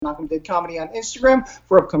Knock 'em Dead Comedy on Instagram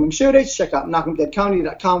for upcoming show dates. Check out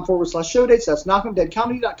knockemdeadcomedy.com/show dates. That's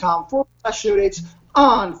knockemdeadcomedy.com/show dates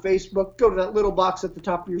on Facebook. Go to that little box at the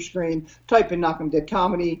top of your screen, type in Knock 'em Dead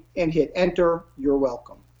Comedy, and hit enter. You're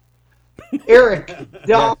welcome. Eric,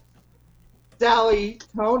 Don, Sallie,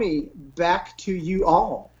 Tony, back to you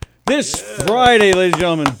all. This Friday, ladies and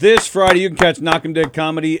gentlemen, this Friday, you can catch Knock 'em Dead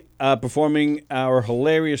Comedy performing our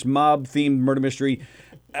hilarious mob-themed murder mystery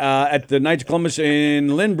at the Knights of Columbus in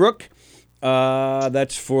Lynbrook.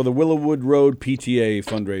 That's for the Willowwood Road PTA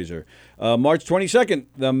fundraiser. March 22nd,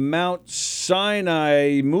 the Mount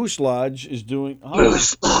Sinai Moose Lodge is doing a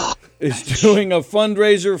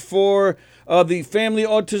fundraiser for the Family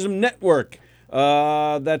Autism Network.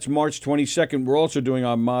 That's March 22nd. We're also doing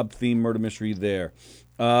our mob-themed murder mystery there.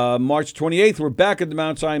 March 28th, we're back at the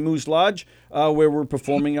Mount Sinai Moose Lodge, where we're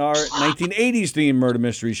performing our 1980s themed murder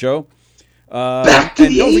mystery show. And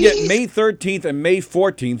don't forget, May 13th and May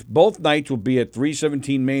 14th, both nights will be at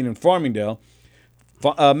 317 Maine in Farmingdale.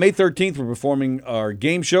 May 13th, we're performing our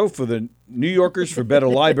game show for the New Yorkers for Better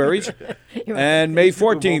Libraries. And May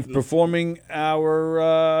 14th, performing our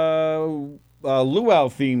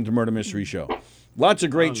luau-themed murder mystery show. Lots of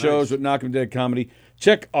great shows with Knock 'em Dead Comedy.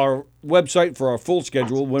 Check our website for our full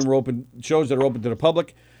schedule when we're open, shows that are open to the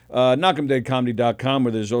public. knockemdeadcomedy.com,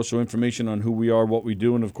 where there's also information on who we are, what we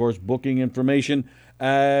do, and, of course, booking information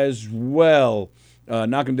as well.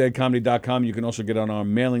 knockemdeadcomedy.com. You can also get on our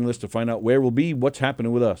mailing list to find out where we'll be, what's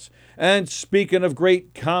happening with us. And speaking of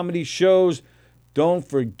great comedy shows, don't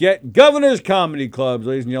forget Governor's Comedy Clubs,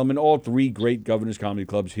 ladies and gentlemen. All three great Governor's Comedy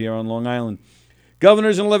Clubs here on Long Island.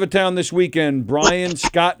 Governor's in Levittown this weekend. Brian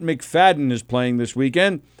Scott McFadden is playing this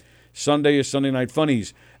weekend. Sunday is Sunday Night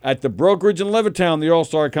Funnies. At the Brokerage in Levittown, the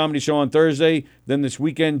All-Star Comedy Show on Thursday. Then this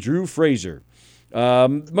weekend, Drew Fraser.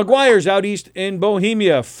 McGuire's out east in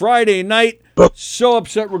Bohemia. Friday night, so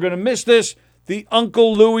upset we're going to miss this. The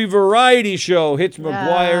Uncle Louie Variety Show hits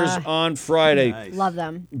McGuire's on Friday. Nice. Love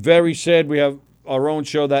them. Very sad we have our own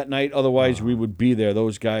show that night. Otherwise, we would be there.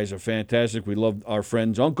 Those guys are fantastic. We love our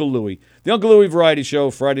friends, Uncle Louie. The Uncle Louie Variety Show,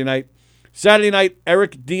 Friday night. Saturday night,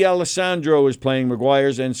 Eric D'Alessandro is playing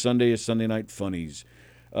McGuire's, and Sunday is Sunday Night Funnies.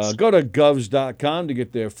 Go to govs.com to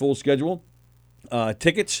get their full schedule,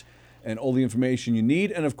 tickets, and all the information you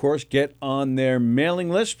need. And, of course, get on their mailing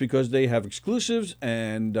list because they have exclusives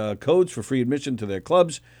and codes for free admission to their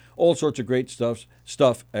clubs. All sorts of great stuff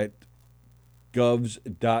at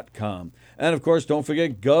govs.com. And, of course, don't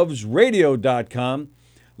forget govsradio.com.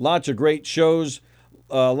 Lots of great shows,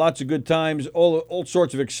 lots of good times, all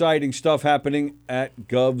sorts of exciting stuff happening at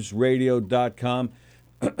govsradio.com.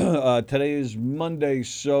 Today is Monday,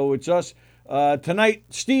 so it's us. Tonight,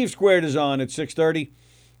 Steve Squared is on at 6:30,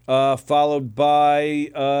 followed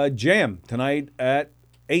by Jam tonight at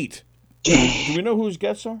 8. Do we know who his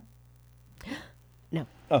guests are? No.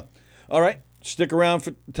 Oh, all right. Stick around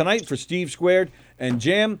for tonight for Steve Squared and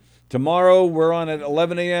Jam. Tomorrow, we're on at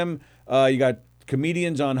 11 a.m. You got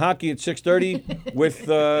Comedians on Hockey at 6:30 with,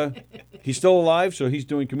 he's still alive, so he's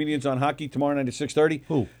doing Comedians on Hockey tomorrow night at 6:30.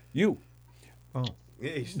 Who? You. Oh.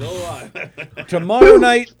 Yeah, he's still alive. Tomorrow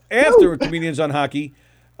night, after Comedians on Hockey,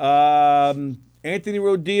 Anthony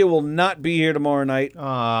Rodia will not be here tomorrow night.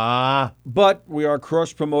 But we are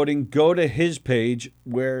cross-promoting. Go to his page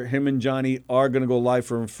where him and Johnny are going to go live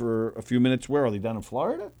for a few minutes. Where are they? Down in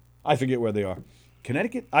Florida? I forget where they are.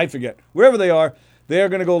 Connecticut? I forget. Wherever they are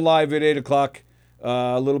going to go live at 8 o'clock,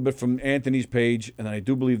 a little bit from Anthony's page. And I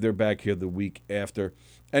do believe they're back here the week after.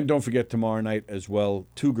 And don't forget tomorrow night as well,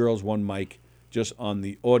 2 Girls, 1 Mic, just on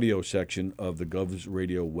the audio section of the Govs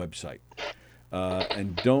Radio website.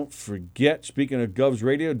 And don't forget, speaking of Govs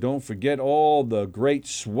Radio, don't forget all the great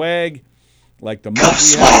swag, like the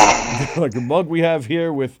mug we have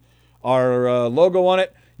here with our logo on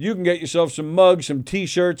it. You can get yourself some mugs, some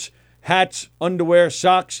T-shirts, hats, underwear,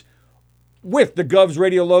 socks with the Govs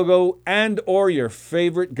Radio logo and or your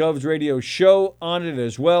favorite Govs Radio show on it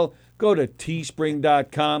as well. Go to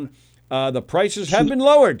teespring.com. The prices have been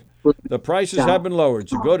lowered. The prices have been lowered,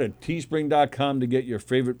 so go to teespring.com to get your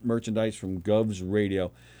favorite merchandise from Govs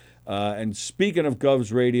Radio. And speaking of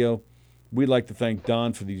Govs Radio, we'd like to thank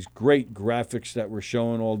Don for these great graphics that we're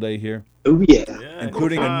showing all day here. Oh, yeah.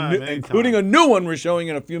 Including a new one we're showing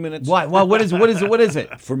in a few minutes. What is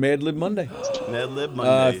it? For Mad Lib Monday. Mad Lib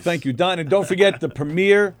Monday. Thank you, Don. And don't forget the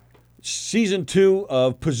premiere, Season 2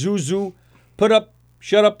 of Pazuzu. Put Up,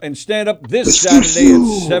 Shut Up, and Stand Up this Saturday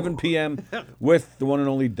at 7 p.m. with the one and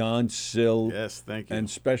only Don Sill. Yes, thank you. And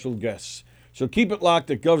special guests. So keep it locked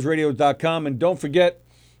at govsradio.com. And don't forget,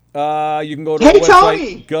 you can go to our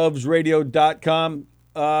website, govsradio.com,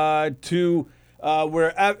 to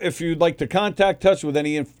If you'd like to contact us with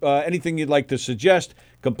anything you'd like to suggest,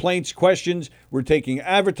 complaints, questions, we're taking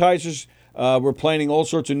advertisers. We're planning all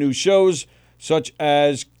sorts of new shows, such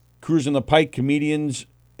as Cruising the Pike, Comedians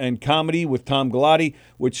and Comedy with Tom Galati,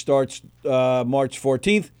 which starts March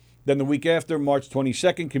 14th. Then the week after, March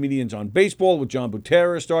 22nd, Comedians on Baseball with John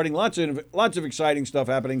Butera starting. Lots of exciting stuff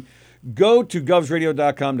happening. Go to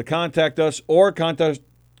govsradio.com to contact us or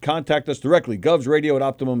contact us directly,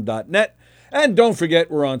 govsradio@optimum.net. And don't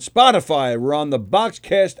forget, we're on Spotify. We're on the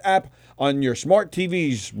Boxcast app on your smart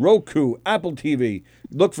TVs, Roku, Apple TV.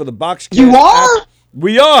 Look for the Boxcast You are? app.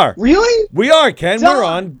 We are. Really? We are, Ken. Don, we're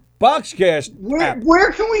on Boxcast app.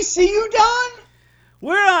 Where can we see you, Don?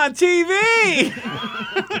 We're on TV.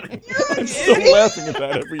 I'm still laughing at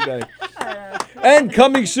that every day. And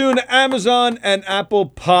coming soon to Amazon and Apple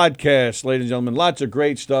Podcasts, ladies and gentlemen. Lots of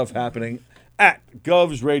great stuff happening at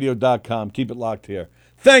govsradio.com. Keep it locked here.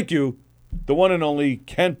 Thank you, the one and only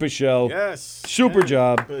Ken Pichelle. Yes. Super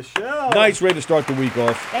job. Pichelle. Nice way to start the week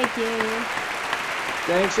off. Thank you.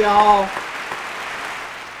 Thanks, y'all.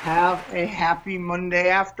 Have a happy Monday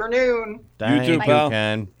afternoon. Thank too, pal.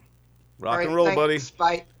 Ken. Rock All right, and roll, buddy. thanks.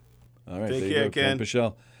 Bye. All right, Take there you care, go, Ken Ken.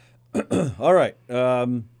 Pichelle. All right.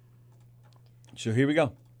 So here we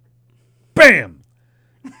go. Bam!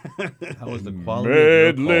 How was the quality of your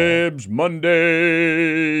Mad call? Libs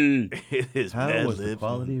Monday. It is How Mad was the Libs.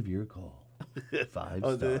 quality of your call? 5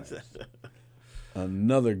 stars.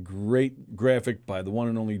 Another great graphic by the one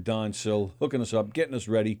and only Don Sill, hooking us up, getting us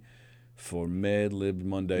ready for Mad Libs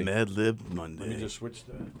Monday. Mad Lib Monday. Let me just switch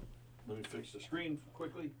the. Let me fix the screen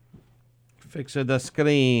quickly. Fix the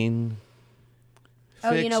screen.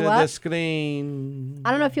 Oh, you Fix know the what? screen.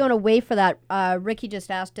 I don't know if you want to wait for that. Ricky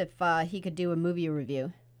just asked if he could do a movie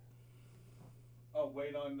review. Oh,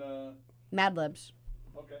 wait on. Mad Libs.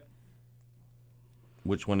 Okay.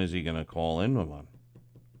 Which one is he going to call in on?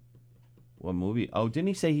 What movie? Oh, didn't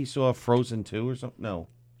he say he saw Frozen 2 or something? No.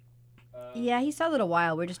 Yeah, he saw it a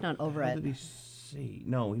while. We're just not over What it. did he see?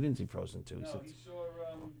 No, he didn't see Frozen 2. He said He saw.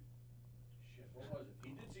 Shit, what was it?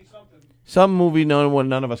 He did see something. some movie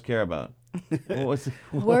none of us care about. What was it?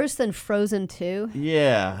 Worse than Frozen 2?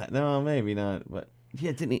 Yeah. No, maybe not. But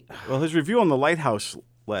yeah, didn't he? Well, his review on The Lighthouse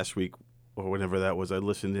last week, or whenever that was, I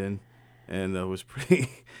listened in, and it was pretty.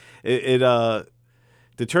 It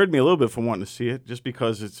deterred me a little bit from wanting to see it, just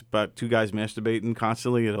because it's about two guys masturbating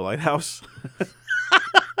constantly at a lighthouse.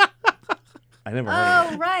 I never heard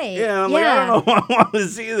of it. Oh, right. Yeah, I'm like, I don't know if I want to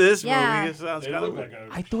see this Yeah. movie. It sounds kind of.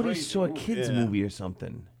 I thought he saw a kids Yeah. movie or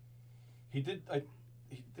something. He did. I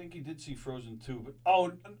think he did see Frozen 2, but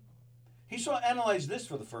he saw Analyze This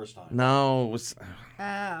for the first time. No, it was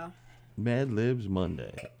Oh. Mad Libs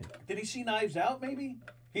Monday. Did he see Knives Out? Maybe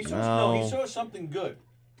he saw. No. No, he saw something good.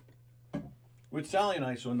 With Sallie and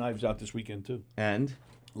I saw Knives Out this weekend too. And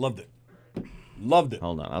Loved it. Loved it.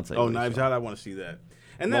 hold on, I'll tell you. Oh, what he Knives saw. Out! I want to see that,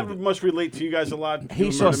 and that Loved it. must relate to you guys a lot. He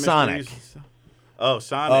doing saw murder Sonic. mysteries. Oh,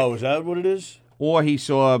 Sonic! Oh, is that what it is? Or he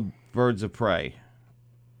saw Birds of Prey.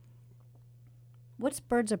 What's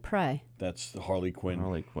Birds of Prey? That's the Harley Quinn.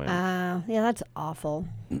 Harley Quinn. Yeah, that's awful.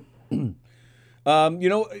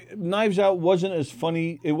 Knives Out wasn't as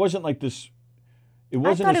funny. It wasn't like this. It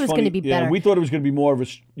wasn't thought as it was funny. gonna be Yeah, better. we thought it was going to be more of a,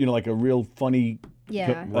 like a real funny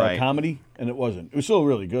Yeah. Right. comedy, and it wasn't. It was still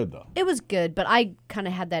really good though. It was good, but I kind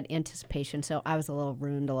of had that anticipation, so I was a little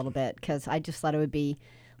ruined a little bit because I just thought it would be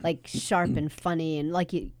like sharp and funny and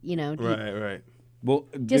like Right. Well,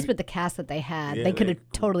 just with the cast that they had, Yeah, they could they- have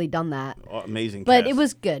totally done that. Oh, amazing. But cast. it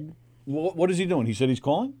was good. what is he doing? He said he's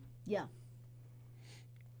calling. Yeah.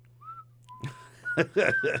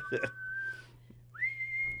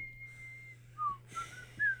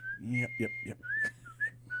 Yep.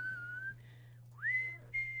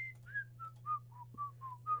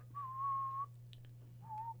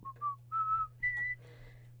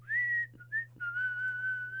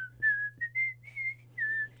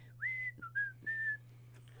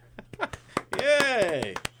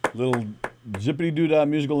 Yay! Little zippity doo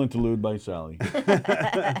musical interlude by Sallie. Is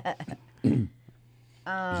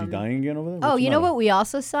he dying again over there? Oh, What's you the know matter? what we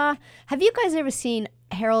also saw? Have you guys ever seen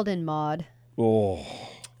Harold and Maude? Oh,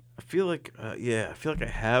 I feel like, I feel like I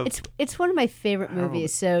have. It's one of my favorite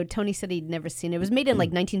movies. So Tony said he'd never seen it. It was made in like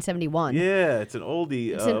 1971. Yeah, it's an oldie.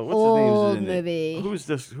 It's an what's old his name? movie. Who's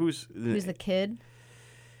this? Who's the kid?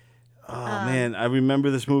 Oh man, I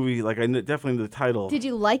remember this movie. Like definitely the title. Did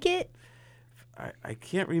you like it? I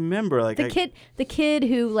can't remember. Like The kid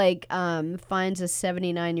who like finds a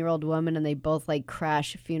 79-year-old woman and they both like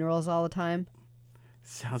crash funerals all the time.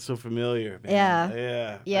 Sounds so familiar. Man.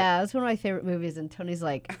 Yeah. Yeah. It's one of my favorite movies. And Tony's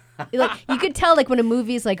like you could tell like when a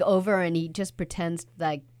movie's like over and he just pretends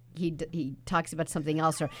like he talks about something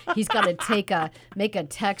else, or he's got to make a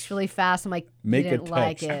text really fast. I'm like, Make you a didn't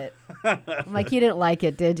like text. it. I'm like, you didn't like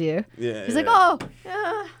it, did you? Yeah. He's like, yeah.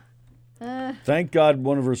 oh. Thank God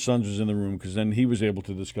one of her sons was in the room because then he was able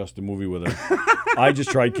to discuss the movie with her. I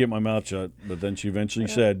just tried to keep my mouth shut, but then she eventually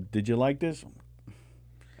said, "Did you like this?"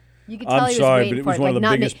 You could tell I'm he was sorry, waiting but it for was one of the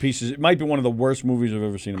not biggest pieces. It might be one of the worst movies I've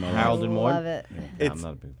ever seen in my life. Harold and Maude? Love it. Yeah, I'm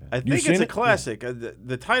not a big fan. I You've think it's seen a it? classic.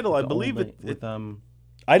 The title, I believe it. With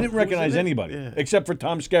I didn't recognize in it? anybody Yeah. except for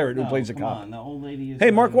Tom Skerritt, who plays the come cop. on, the old lady is.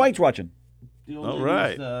 Hey, Mark White's watching. The old All lady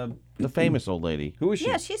right. is, the famous old lady. Who is she?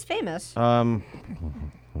 Yeah, she's famous. Um,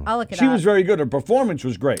 I'll look it She up. was very good. Her performance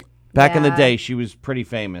was great. back in the Yeah. day, she was pretty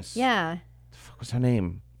famous. Yeah. What was her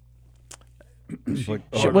name? Like,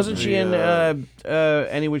 Wasn't she in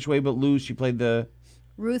Any Which Way But Loose? She played the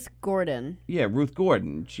Ruth Gordon. Ruth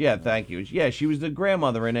Gordon. Yeah, thank you. Yeah, she was the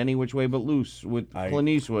grandmother in Any Which Way But Loose with Clint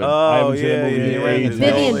Eastwood. I haven't seen that yeah, movie in yeah, years.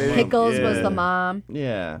 yeah. Vivian Yeah. Pickles was Yeah. the mom.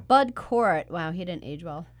 yeah. Bud Cort. Wow, he didn't age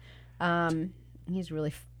well. He's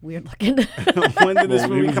really weird looking. When did this Well,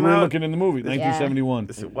 he movie was come weird out? looking in the movie, 1971.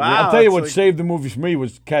 Wow, I'll tell you it's what like- saved the movie for me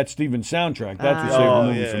was Cat Stevens' soundtrack. That's what saved Oh, the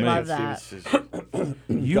movie yeah. for me. Love that.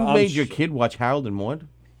 You I'm made your s- kid watch Harold and Maude?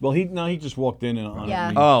 Well, he just walked in and on Yeah. it.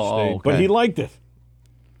 and Oh, stayed. okay. But he liked it.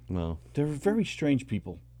 No. They're very strange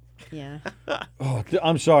people. Yeah. Oh,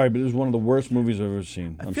 I'm sorry, but it was one of the worst movies I've ever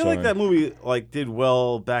seen. I feel like that movie did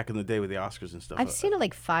well back in the day with the Oscars and stuff. I've seen it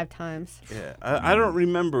like 5 times. Yeah, I don't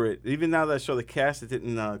remember it. Even now that I saw the cast, it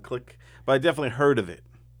didn't click. But I definitely heard of it.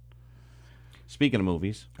 Speaking of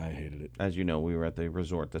movies, I hated it. as you know, we were at the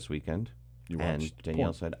resort this weekend. And watched Danielle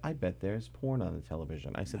porn. said, I bet there's porn on the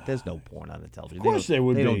television. I said, there's no porn on the television. Of course there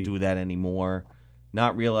would They be. don't do that anymore.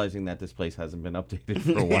 Not realizing that this place hasn't been updated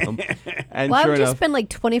for a while. And Why sure would you enough, spend like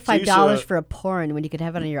 $25 So you saw- for a porn when you could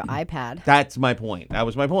have it on your iPad? that's my point. That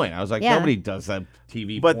was my point. I was like, Yeah. nobody does that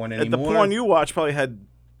TV But porn the anymore. porn you watched probably had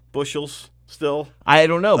bushels still. I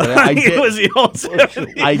don't know, but I did. It was the old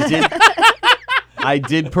 70s. I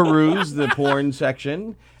did peruse the porn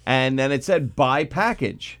section, and then it said buy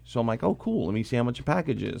package. So I'm like, oh, cool. Let me see how much a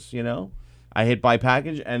package is, you know? I hit buy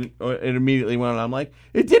package, and it immediately went on. I'm like,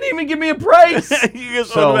 it didn't even give me a price. You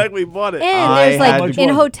just So- automatically bought it. And I there's like had to- in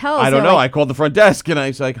hotels. I don't they're know. like- I called the front desk, and I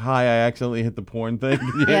was like, hi, I accidentally hit the porn thing.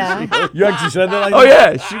 Yeah. She goes, You actually said that? Like oh,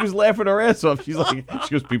 yeah. She was laughing her ass off. She's like, she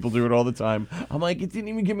goes, people do it all the time. I'm like, it didn't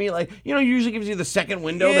even give me, like, usually gives you the second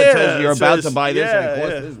window that Yeah, says you're it about says- to buy this and it yeah,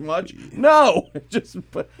 costs yeah. this much. No.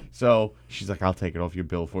 So she's like, I'll take it off your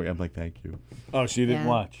bill for you. I'm like, thank you. Oh, so you didn't Yeah.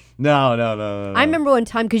 watch. No. I remember one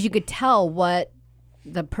time because you could tell what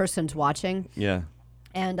the person's watching. Yeah.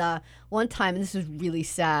 And one time, and this is really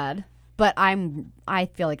sad, but I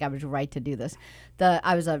feel like I was right to do this.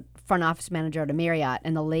 I was a front office manager at a Marriott,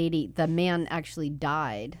 and the man actually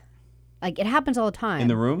died. Like, it happens all the time. In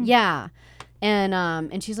the room? Yeah.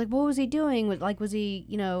 And she's like, what was he doing? Was he,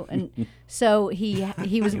 and so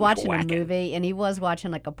he was watching a movie, and he was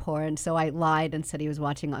watching like a porn, so I lied and said he was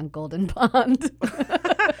watching on Golden Pond.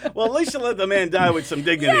 Well, at least you let the man die with some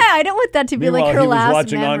dignity. Yeah, I don't want that to be Meanwhile, like her he was last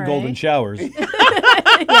watching memory. On Golden Showers.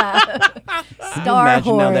 Yeah. Star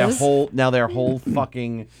Imagine Wars. now their whole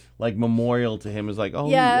fucking like memorial to him is like, oh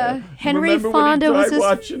Yeah, Henry remember when he Fonda was died his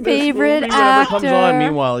watching this favorite movie? Whenever it comes on, actor.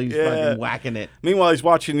 meanwhile he's Yeah. fucking whacking it. Meanwhile, he's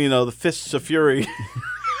watching, the Fists of Fury.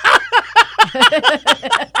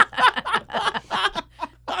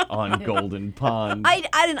 On Golden Pond.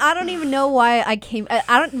 I don't even know why I came.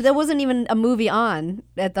 I don't. There wasn't even a movie on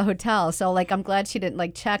at the hotel, so like I'm glad she didn't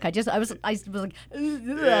like check. I was like,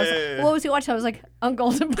 what was he watching? I was like, on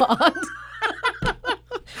Golden Pond.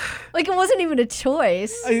 Like it wasn't even a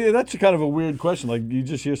choice. That's kind of a weird question. Like you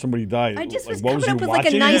just hear somebody die. I just like, was what coming he up with like a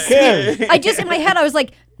watching? nice. Who cares? I just in my head I was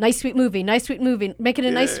like, nice sweet movie, make it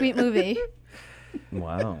a nice sweet movie.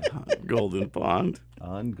 Wow. Golden Pond.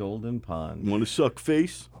 On Golden Pond. Want to suck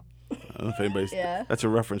face? I don't know if anybody's. Yeah. That's a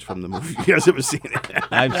reference from the movie. You guys ever seen it?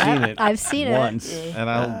 I've seen it. I've seen it. once, and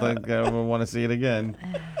I don't think I ever want to see it again.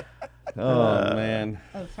 Oh man.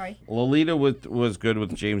 Oh, sorry. Lolita was good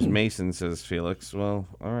with James Mason, says Felix. Well,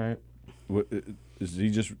 all right. What, is he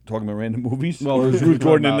just talking about random movies? Or is Ruth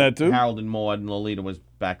Gordon in that too? Harold and Maude and Lolita was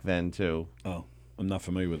back then too. Oh, I'm not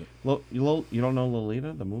familiar with it. You don't know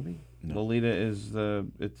Lolita, the movie? No. Lolita is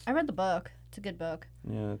it's I read the book. It's a good book.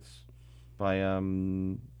 yeah, it's by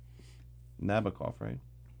Nabokov, right?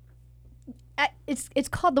 It's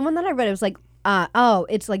called the one that I read. It was like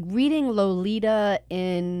it's like reading Lolita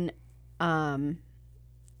in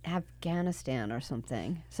Afghanistan or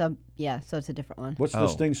something. So so it's a different one. What's Oh. the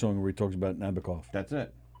Sting song where he talks about Nabokov? That's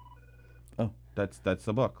it. Oh. That's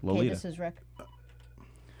the book, Okay, Lolita. this is Rick.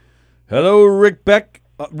 Hello, Rick Beck.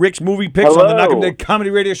 Rick's Movie Picks on the Knock 'em Hello. Dead Comedy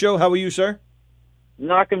Radio Show. How are you, sir?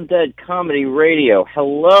 Knock 'em Dead Comedy Radio.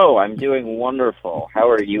 Hello, I'm doing wonderful. How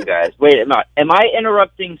are you guys? Wait, am I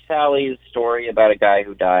interrupting Sally's story about a guy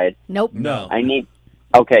who died? Nope. No.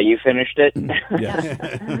 Okay, you finished it?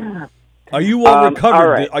 Yes. Are you all recovered? all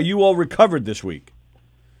right. Are you all recovered this week?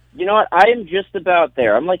 You know what? I am just about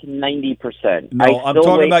there. I'm like 90%. No, I'm still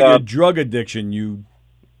talking wake about your up- drug addiction. You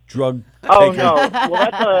drug. Oh, taker. no.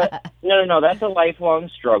 Well, no, that's a lifelong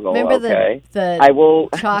struggle, Remember okay? the I will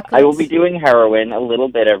chocolates? be doing heroin a little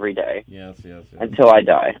bit every day Yes. until I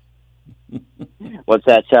die. What's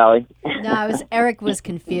that, Sally? No, Eric was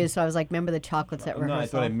confused, so I was like, remember the chocolates at No, I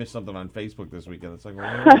rehearsal? thought I missed something on Facebook this weekend. It's like, what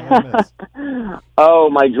did I miss? Oh,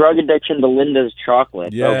 my drug addiction to Linda's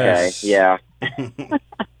chocolate. Yes. Okay, yeah.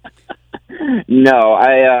 No,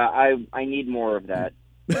 I need more of that.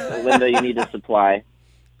 Linda, you need a supply.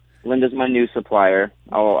 Linda's my new supplier.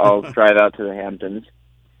 I'll drive out to the Hamptons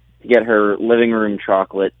to get her living room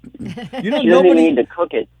chocolate. You know, She doesn't even need to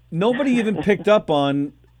cook it. nobody even picked up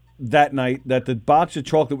on that night that the box of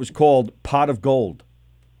chocolate was called Pot of Gold.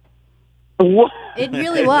 What? It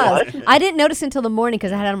really was. I didn't notice until the morning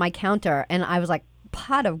because I had it on my counter, and I was like,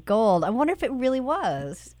 pot of gold. I wonder if it really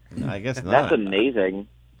was. I guess not. That's amazing.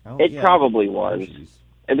 Oh, It yeah. probably was. Jeez.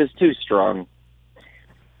 It was too strong.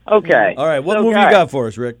 Okay. All right, what so movie guys, you got for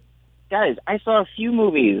us, Rick? Guys, I saw a few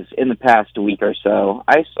movies in the past week or so.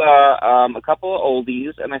 I saw a couple of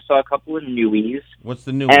oldies, and I saw a couple of newies. What's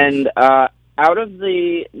the new And out of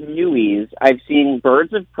the newies, I've seen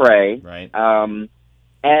Birds of Prey, Right. and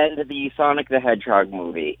the Sonic the Hedgehog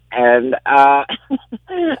movie. And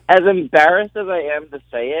as embarrassed as I am to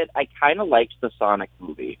say it, I kind of liked the Sonic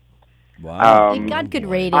movie. Wow. It got good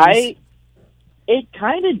ratings. It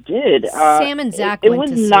kind of did. Sam and Zach it went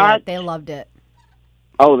was to see not. it. They loved it.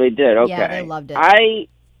 Oh, they did. Okay. Yeah, they loved it.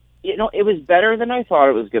 It was better than I thought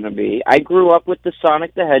it was going to be. I grew up with the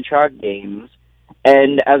Sonic the Hedgehog games,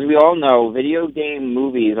 and as we all know, video game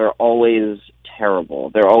movies are always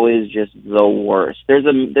terrible. They're always just the worst. There's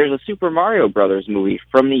a Super Mario Brothers movie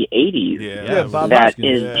from the 80s. Yeah, Bob that Hoskins.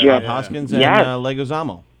 is Yeah, just Bob Hoskins and Yes.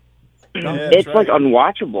 Leguizamo. it's like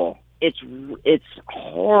unwatchable. It's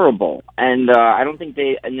horrible, and I don't think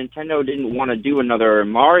Nintendo didn't want to do another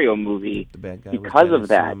Mario movie The bad guy because of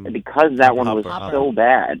that. Because that one was Hopper. so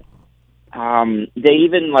bad. They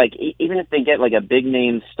even even if they get like a big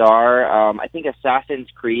name star, I think Assassin's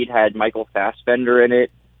Creed had Michael Fassbender in it.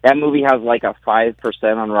 That movie has like a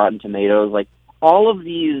 5% on Rotten Tomatoes. Like all of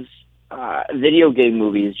these video game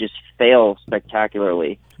movies just fail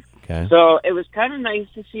spectacularly. Okay. So it was kind of nice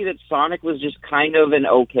to see that Sonic was just kind of an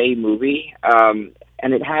okay movie.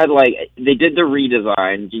 And it had they did the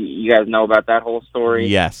redesign. Do you guys know about that whole story?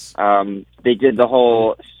 Yes. They did the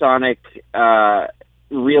whole Sonic,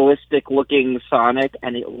 realistic looking Sonic,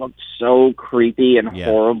 and it looked so creepy and Yeah.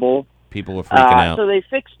 horrible. People were freaking out. So they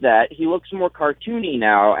fixed that. He looks more cartoony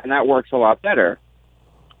now, and that works a lot better.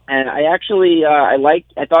 And I actually, I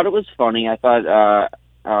thought it was funny. I thought,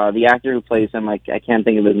 the actor who plays him, I can't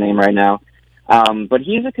think of his name right now, but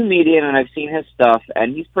he's a comedian, and I've seen his stuff,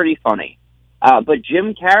 and he's pretty funny. But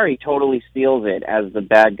Jim Carrey totally steals it as the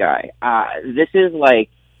bad guy. This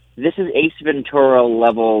is Ace Ventura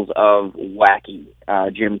levels of wacky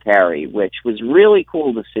Jim Carrey, which was really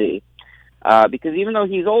cool to see. Because even though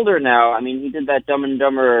he's older now, I mean, he did that Dumb and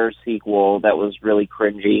Dumber sequel that was really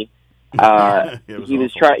cringy. He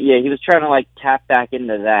was trying to tap back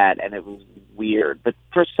into that, and it was weird. But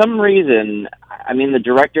for some reason, I mean, the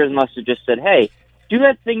directors must have just said, "Hey, do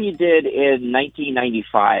that thing you did in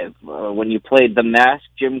 1995 when you played The Mask,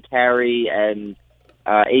 Jim Carrey, and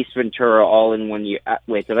Ace Ventura all in one year."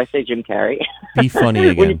 Wait, did I say Jim Carrey? Be funny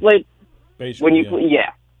again. When you played, Basically,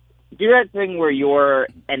 yeah. Do that thing where you're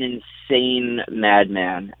an insane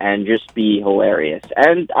madman and just be hilarious.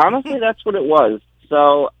 And honestly, that's what it was.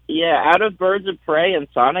 So, yeah, out of Birds of Prey and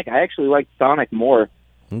Sonic, I actually liked Sonic more.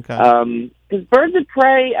 Okay. Because Birds of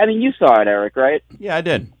Prey, I mean, you saw it, Eric, right? Yeah, I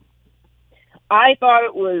did. I thought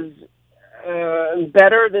it was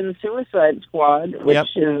better than Suicide Squad, which Yep.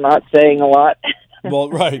 is not saying a lot. Well,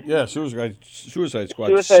 right, yeah, Suicide Squad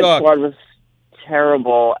Suicide sucked. Squad was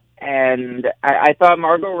terrible, and I thought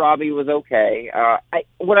Margot Robbie was okay.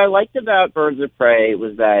 What I liked about Birds of Prey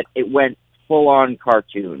was that it went full-on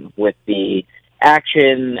cartoon with the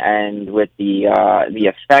action and with the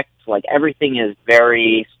effects. Like, everything is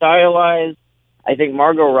very stylized. I think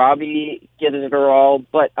Margot Robbie gives it her all,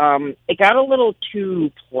 but it got a little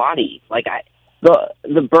too plotty.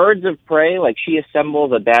 The Birds of Prey, she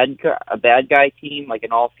assembles a bad guy team, like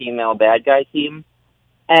an all-female bad guy team,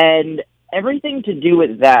 and everything to do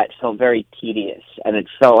with that felt very tedious, and it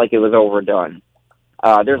felt like it was overdone.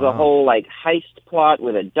 There's a whole like heist plot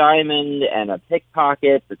with a diamond and a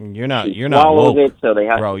pickpocket. You're not swallows woke, it, so they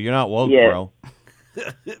have bro. You're not woke, Yeah. bro.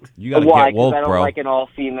 You gotta Why? get woke, I don't bro. like an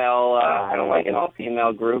all-female. I don't like an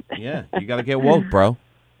all-female group. Yeah, you gotta get woke, bro.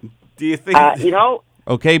 Do you think?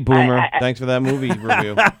 Okay, Boomer. Thanks for that movie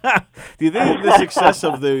review. Do you think the success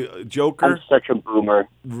of the Joker I'm such a boomer.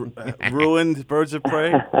 ruined Birds of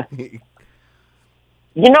Prey?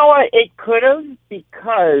 You know what? It could have,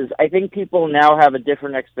 because I think people now have a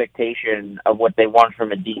different expectation of what they want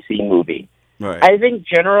from a DC movie. Right. I think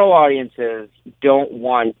general audiences don't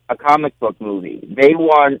want a comic book movie. They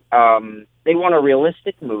want a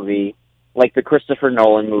realistic movie like the Christopher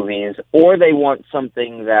Nolan movies, or they want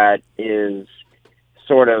something that is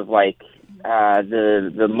sort of like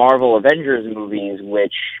the Marvel Avengers movies,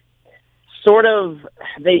 which sort of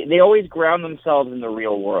they always ground themselves in the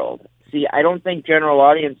real world. See, I don't think general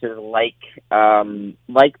audiences like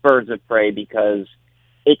Birds of Prey because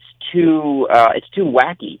it's too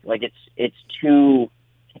wacky. Like it's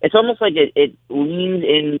almost like it leans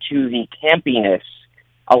into the campiness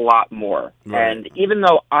a lot more. Right. And even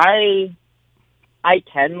though I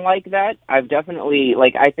can like that, I've definitely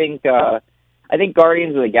I think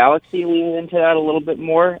Guardians of the Galaxy leans into that a little bit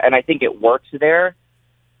more, and I think it works there.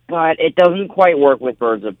 But it doesn't quite work with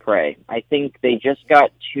Birds of Prey. I think they just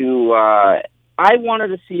got too... I wanted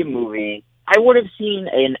to see a movie. I would have seen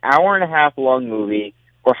an hour-and-a-half long movie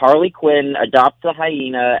where Harley Quinn adopts a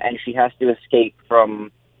hyena and she has to escape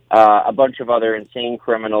from a bunch of other insane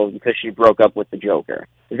criminals because she broke up with the Joker.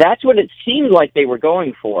 That's what it seemed like they were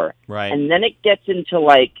going for. Right. And then it gets into,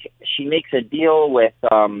 she makes a deal with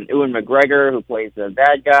Ewan McGregor, who plays the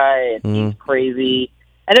bad guy, and he's crazy.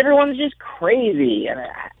 And everyone's just crazy. And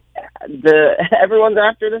everyone's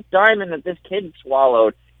after this diamond that this kid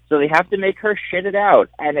swallowed, so they have to make her shit it out.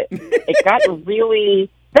 And it got really...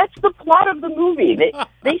 That's the plot of the movie.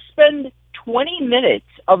 They spend 20 minutes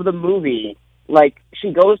of the movie,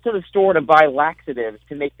 she goes to the store to buy laxatives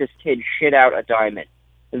to make this kid shit out a diamond.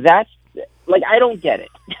 That's... I don't get it.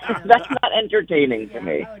 That's not entertaining to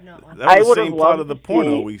me. That was the same part of the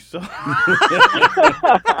porno we saw.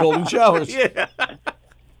 Golden showers. Yeah.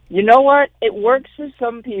 You know what? It works for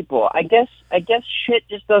some people. I guess shit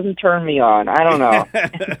just doesn't turn me on. I don't know.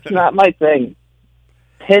 It's not my thing.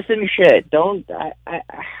 Piss and shit.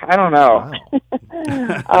 I don't know.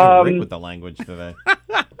 Wow. Great with the language today.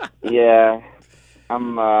 Yeah.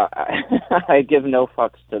 I give no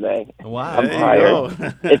fucks today. Wow. I'm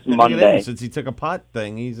tired. It's Monday. Since he took a pot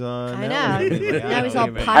thing, he's I know. Like, Now he's all wait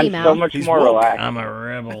a minute. potty I'm mouth. so much He's more woke. relaxed. I'm a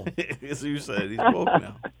rebel. As you said, he's woke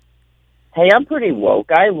now. Hey, I'm pretty woke.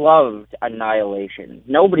 I loved Annihilation.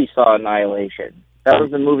 Nobody saw Annihilation. That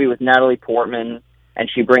was a movie with Natalie Portman, and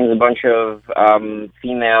she brings a bunch of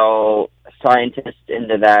female scientists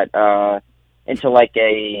into that, into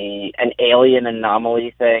an alien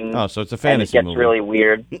anomaly thing. Oh, so it's a fantasy and it gets movie. really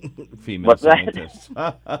weird. Female What's that? scientists.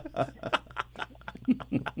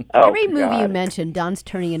 Every movie you God. mention, Don's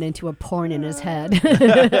turning it into a porn in his head.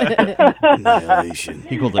 Annihilation.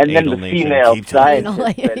 He called it And then Anal the Nation. female Keep talking.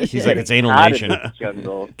 scientists. finish He's like, it. it's Anal Out of Nation. this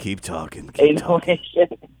jungle. Keep talking. Anal Nation.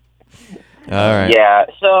 All right. Yeah.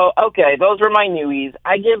 So okay, those were my newies.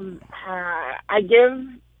 I give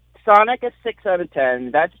Sonic a 6 out of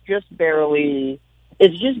 10. That's just barely.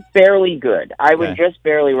 It's just barely good. I would Okay. just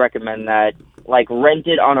barely recommend that. Rent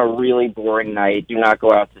it on a really boring night. Do not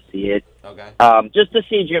go out to see it. Okay. Just to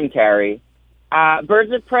see Jim Carrey.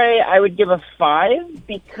 Birds of Prey, I would give a 5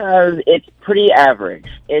 because it's pretty average.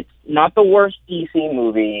 It's not the worst DC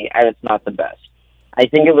movie, and it's not the best. I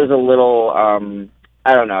think it was a little,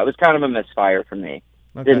 I don't know, it was kind of a misfire for me.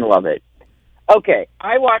 Okay. Didn't love it. Okay,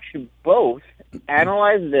 I watched both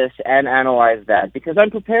Analyze This and Analyze That because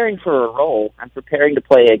I'm preparing for a role. I'm preparing to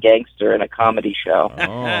play a gangster in a comedy show. Oh, boy.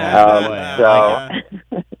 I like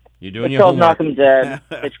it. You're doing It's your called homework. Knock 'em Dead.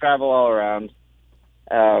 They travel all around.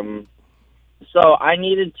 So I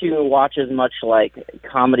needed to watch as much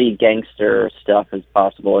comedy gangster stuff as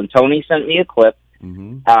possible. And Tony sent me a clip,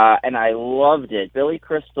 and I loved it. Billy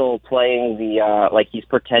Crystal playing the he's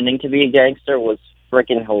pretending to be a gangster was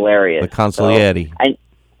freaking hilarious. The consigliere.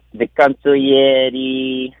 The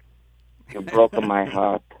consigliere. You broke my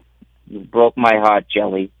heart. You broke my heart,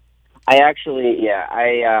 Jelly.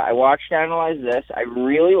 I watched Analyze This. I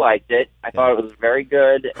really liked it. I thought it was very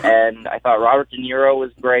good, and I thought Robert De Niro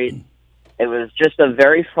was great. It was just a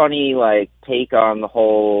very funny, take on the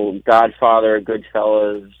whole Godfather,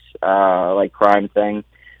 Goodfellas, crime thing.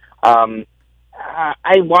 I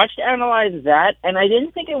watched Analyze That, and I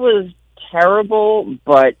didn't think it was terrible,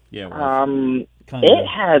 but it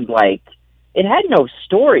had no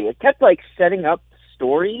story. It kept setting up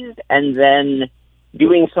stories and then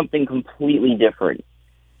doing something completely different.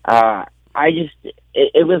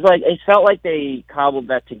 It was like, it felt like they cobbled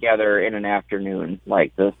that together in an afternoon,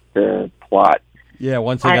 like the plot. Yeah,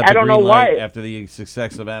 once they got I the don't know green light why. after the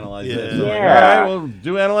success of Analyze Yeah. This. They're like, Yeah. all right, well,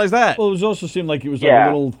 do Analyze That. Well, it also seemed like it was like Yeah.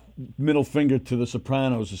 a little middle finger to The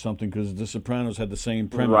Sopranos or something, because The Sopranos had the same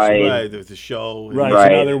premise. Right. Right, there's a show. Right. So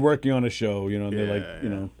Right. now they're working on a show, and they're Yeah, like,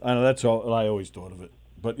 yeah. I know that's all I always thought of it.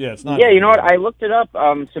 But yeah, it's not. Yeah, very you know what? good. I looked it up.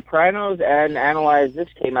 Sopranos and Analyze This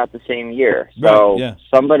came out the same year. Right, So yeah.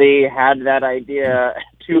 somebody had that idea.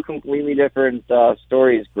 Two completely different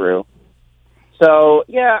stories grew. So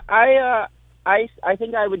yeah, I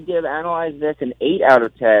think I would give Analyze This an 8 out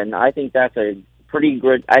of 10. I think that's a pretty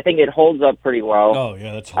good. I think it holds up pretty well. Oh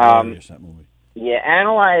yeah, that's hilarious, that movie. Yeah,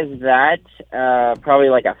 Analyze That probably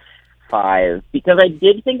like a 5, because I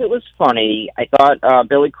did think it was funny. I thought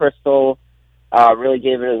Billy Crystal really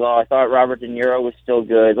gave it his all. I thought Robert De Niro was still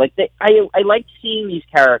good. Like I liked seeing these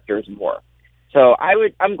characters more. So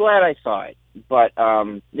I'm glad I saw it, but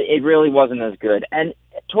it really wasn't as good. And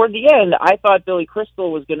toward the end, I thought Billy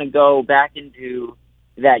Crystal was going to go back into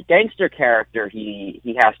that gangster character he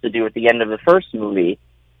has to do at the end of the first movie.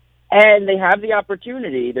 And they have the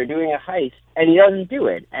opportunity. They're doing a heist, and he doesn't do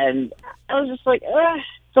it. And I was just like,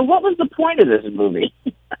 so what was the point of this movie?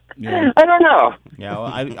 Yeah. I don't know. Yeah, well,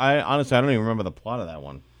 I honestly, I don't even remember the plot of that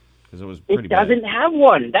one because it was pretty It bad. doesn't have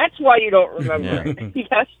one. That's why you don't remember Yeah. it.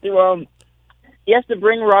 He has to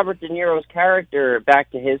bring Robert De Niro's character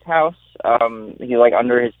back to his house. He's like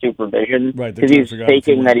under his supervision, Right, they're because trying to he's figure out if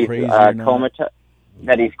faking he that went he's crazy or not. comatose,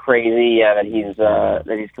 that he's crazy,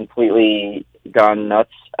 that he's completely gone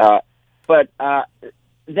nuts. But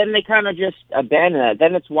then they kind of just abandon that.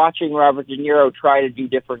 Then it's watching Robert De Niro try to do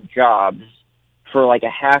different jobs for like a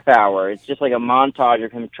half hour. It's just like a montage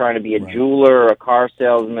of him trying to be a Right. jeweler or a car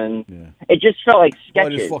salesman. Yeah. It just felt like Buy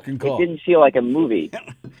this sketches. fucking It car. didn't feel like a movie.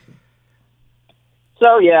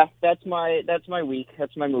 So yeah, that's my week.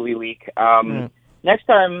 That's my movie week. Next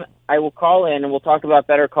time I will call in and we'll talk about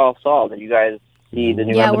Better Call Saul. Did you guys see the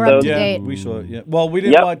new Yeah, episode? we're up to Yeah, date. we saw it. Yeah. Well, we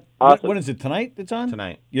didn't Yep, watch. awesome. When is it tonight? It's on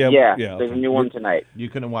Tonight. Yeah. Yeah, Yeah. there's a Okay. new one tonight. You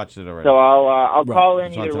couldn't have watched it already. So I'll Right. call in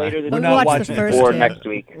It's on either tonight. later this We're We not week watched the watching first or two. next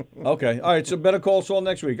week. Okay. All right. So Better Call Saul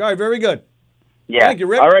next week. All right. Very good. Yeah. Thank you,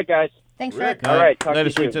 Rick. All right, guys. Thanks, Rick. All right. Talk Later,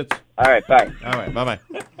 to you sweet soon. tits. All right. Bye. All right, bye-bye.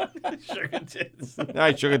 Sugar tits. All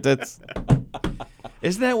right, sugar tits.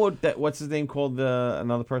 Isn't that what's his name called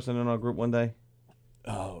another person in our group one day?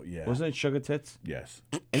 Oh yeah. Wasn't it Sugar Tits? Yes.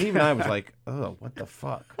 And even I was like, oh, what the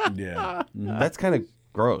fuck? Yeah. Mhm. That's kind of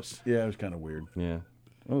gross. Yeah. It was kind of weird. Yeah.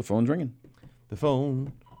 Oh, the phone's ringing. The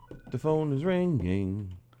phone is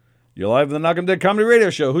ringing. You're live on the Knock 'em Dead Comedy Radio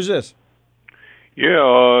Show. Who's this?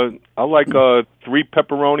 Yeah, I like 3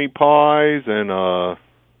 pepperoni pies and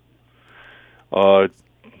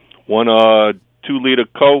one 2-liter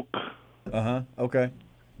Coke, Okay.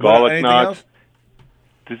 garlic Anything nuts. else?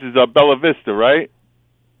 This is Bella Vista, right?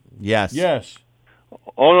 Yes. Yes.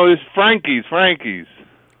 Oh no, this is Frankie's.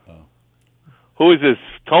 Who is this?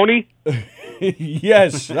 Tony?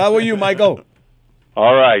 Yes. How are you, Michael?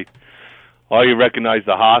 All right. Oh, you recognize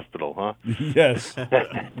the hospital, huh? Yes.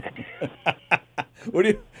 What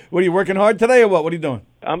are you working hard today or what? What are you doing?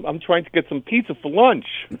 I'm trying to get some pizza for lunch.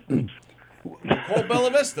 Call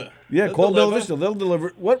Bella Vista. Yeah, They'll call Bella deliver. Vista. They'll deliver.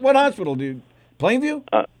 What hospital, dude? Plainview?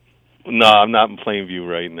 No, I'm not in Plainview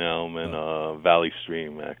right now. I'm in Valley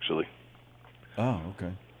Stream, actually. Oh,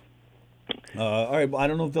 okay. All right. Well, I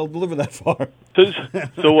don't know if they'll deliver that far.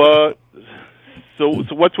 So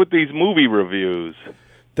what's with these movie reviews?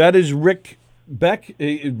 That is Rick Beck.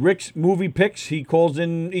 Rick's movie picks. He calls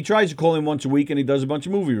in. He tries to call in once a week, and he does a bunch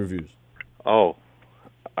of movie reviews. Oh,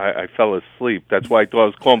 I fell asleep. That's why I thought I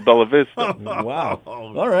was calling Bella Vista. Wow.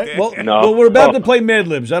 All right. Well, No. well, we're about to play Mad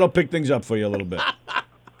Libs. That'll pick things up for you a little bit.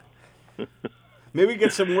 Maybe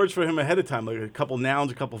get some words for him ahead of time, like a couple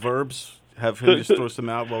nouns, a couple verbs. Have him just throw some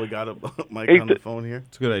out while we got a mic on the phone here.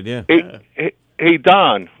 It's a good idea. Hey,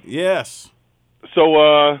 Don. Yes.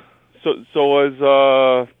 So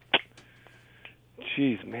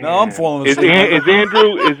jeez, man. No, I'm falling Is asleep.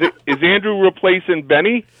 is Andrew replacing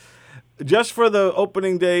Benny? Just for the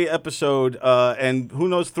opening day episode, and who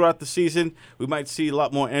knows, throughout the season, we might see a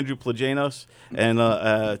lot more Andrew Plajanos, and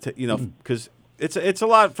because it's a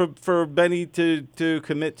lot for Benny to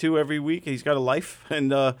commit to every week. He's got a life,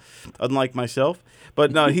 and unlike myself,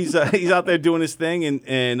 but no, he's out there doing his thing,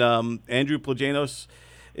 and Andrew Plajanos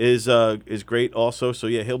is great also. So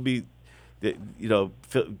yeah, he'll be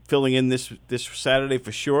filling in this Saturday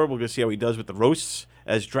for sure. We're gonna see how he does with the roasts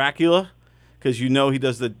as Dracula. Because he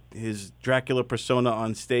does his Dracula persona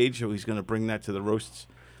on stage, so he's going to bring that to the roasts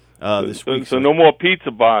this week. So no more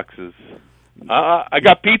pizza boxes. I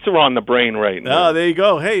got pizza on the brain right now. Oh, there you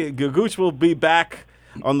go. Hey, Gooch will be back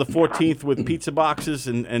on the 14th with pizza boxes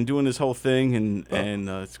and doing his whole thing, and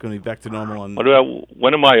it's going to be back to normal.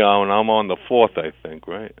 When am I on? I'm on the 4th, I think,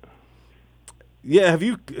 right? Yeah, have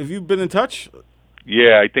you been in touch?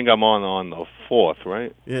 Yeah, I think I'm on the 4th,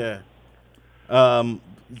 right? Yeah.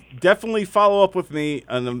 Definitely follow up with me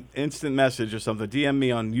on an instant message or something. DM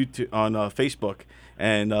me on YouTube, on Facebook,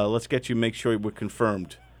 and let's get you make sure we're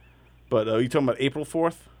confirmed. But are you talking about April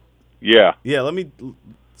 4th? Yeah. Yeah,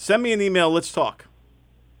 send me an email. Let's talk.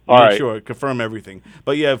 All Make right. sure, confirm everything.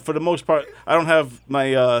 But yeah, for the most part, I don't have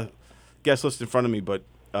my guest list in front of me, but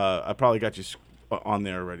I probably got you on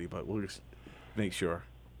there already. But we'll just make sure.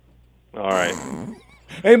 All right.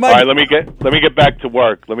 Hey, Mike. All right, let me get back to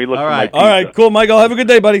work. Let me look All for my right. pizza. All right, cool, Michael. Have a good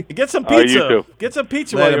day, buddy. Get some All right, pizza. you too. Get some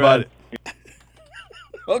pizza Later, while you're at bud. it.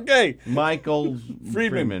 Okay. Michael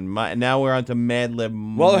Freeman. Now we're on to Mad Lib.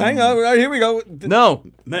 Well, hang on. All right, here we go. No.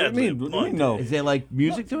 What do you mean? What do you mean no? Is there like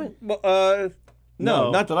music to it?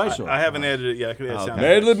 No, not that I saw. I haven't added it yet. I could add sound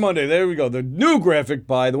Mad effects. Lib Monday. There we go. The new graphic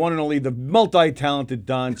by the one and only, the multi-talented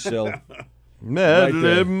Don Sill. Mad Right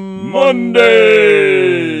there. Lib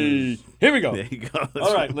Monday. Here we go. There you go.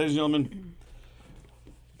 All right, ladies and gentlemen.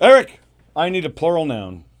 Eric, I need a plural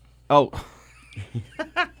noun. Oh.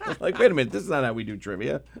 Like, wait a minute. This is not how we do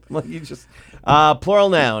trivia. Like, you just plural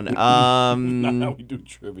noun. Not how we do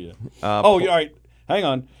trivia. All right. Hang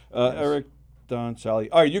on. Eric, Don, Sallie.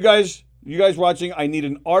 All right, you guys watching, I need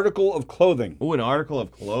an article of clothing. Ooh, an article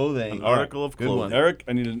of clothing. An article of Good clothing. one. Eric,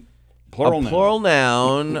 I need a plural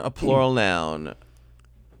noun. A plural noun.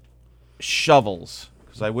 Shovels.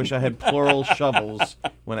 Because I wish I had plural shovels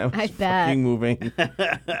when I was I bet. fucking moving.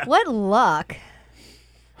 What luck.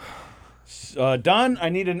 Don, I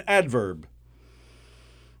need an adverb.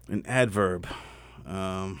 An adverb.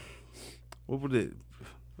 What would it?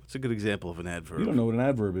 What's a good example of an adverb? You don't know what an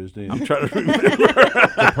adverb is, do you? I'm trying to remember.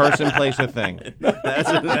 The person, place, or thing. That's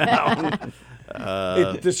a noun.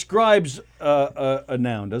 It describes a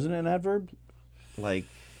noun, doesn't it? An adverb, Like,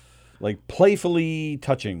 playfully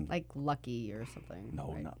touching. Like lucky or something.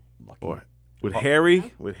 No, right? not lucky. Or would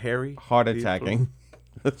Harry? Would Harry? heart attacking.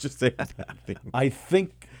 Let's just say that. I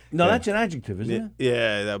think that's an adjective, isn't it?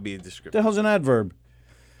 Yeah, that would be a The description. hell's an adverb?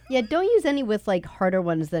 Yeah, don't use any with like harder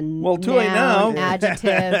ones than Well, too late noun, now.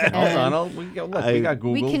 adjective. Hold on. and We got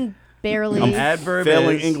Google. we can barely. An adverb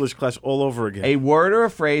Failing is English class all over again. a word or a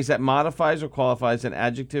phrase that modifies or qualifies an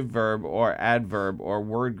adjective, verb, or adverb or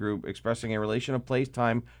word group expressing a relation of place,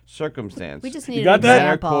 time, circumstance. We just need got an that?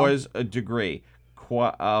 manner, example. cause, a degree.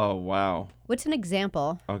 Oh, wow. What's an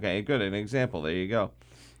example? Okay, good. An example. There you go.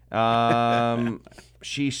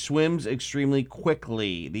 She swims extremely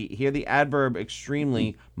quickly. The adverb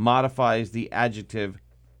extremely modifies the adjective.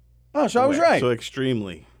 Oh, so I was right. So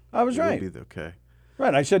extremely. I was It would right. be okay.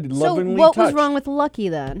 Right, I said So lovingly what was touched. wrong with lucky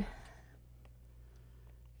then?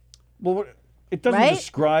 Well, it doesn't Right?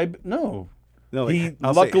 describe. No. No, He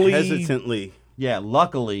I'll say luckily- hesitantly. Yeah,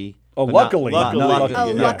 luckily. Oh, but not- luckily. luckily. Not Luckily. Oh,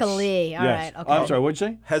 yes. luckily. All Yes. right. Okay. I'm sorry. What'd you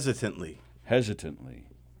say? Hesitantly. Hesitantly.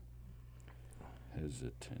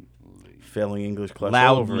 Failing English class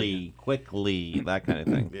all over again. Loudly, quickly, that kind of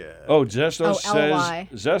thing. Yeah. Oh, Zesto LY.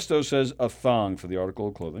 says a thong for the article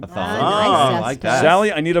of clothing. A thong. nice, I that's like good. that.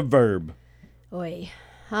 Sallie, I need a verb. Oy.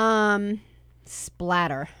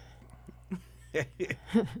 Splatter.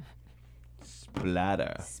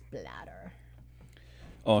 Splatter. Splatter.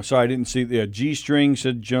 Oh, sorry, I didn't see the G-string,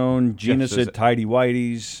 said Joan. Gina says- said tidy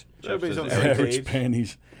whities. Everybody's on the same Eric's page.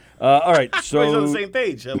 panties. All right, Everybody's on so the same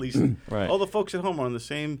page, at least. Right. All the folks at home are on the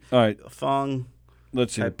same all right, thong.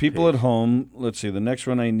 let's see. type People page. at home. Let's see. The next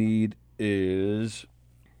one I need is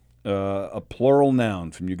a plural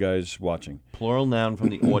noun from you guys watching. Plural noun from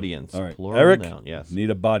the audience. All right, Plural Eric, noun. Yes.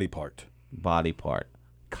 need a body part. Body part.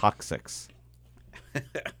 Coccyx.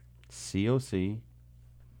 COCKYX.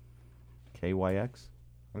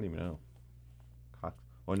 I don't even know.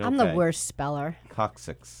 Or no I'm the K. worst speller.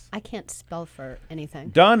 Coccyx. I can't spell for anything.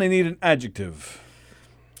 Don, I need an adjective.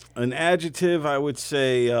 An adjective, I would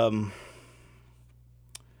say, is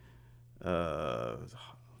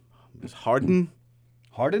harden.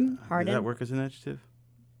 Harden? Does Harden. that work as an adjective?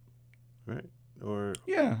 Right? Or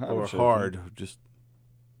Yeah. I or would say hard. Just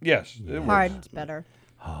Yes. It works. Hard's better.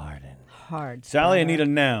 Harden. Hard. Sallie, I need a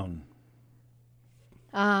noun.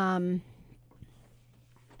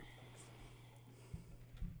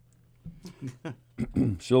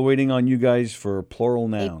 Still waiting on you guys for a plural a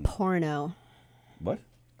noun. porno. What?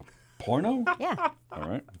 Porno? Yeah. All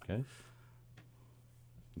right. Okay.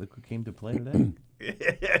 Look what came to play today.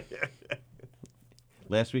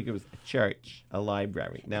 Last week it was a church, a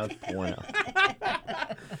library. Now it's porno.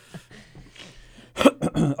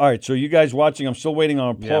 All right, so you guys watching, I'm still waiting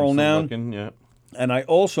on a Yeah, I'm plural still noun. looking, yeah. And I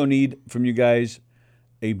also need from you guys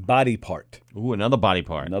a body part. Ooh, another body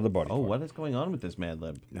part. Another body Oh, part. what is going on with this Mad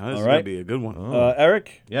Lib? Now, this All is right. going to be a good one.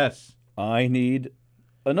 Eric, Yes. I need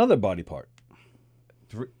another body part.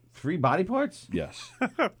 Three body parts? Yes.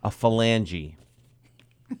 A phalange.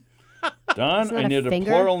 Don, Isn't I that a need a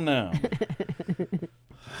finger? plural noun.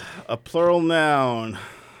 A plural noun.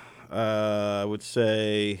 I would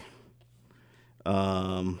say,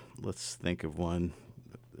 let's think of one.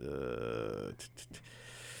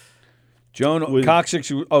 Joan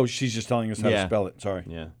Coccyx. Oh, she's just telling us how to Yeah. spell it. Sorry.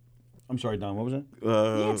 Yeah. I'm sorry, Don. What was that?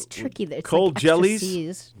 Yeah, it's tricky. It's cold like extra jellies?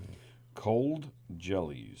 C's. Cold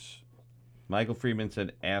jellies. Michael Friedman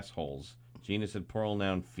said assholes. Gina said plural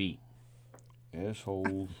noun feet.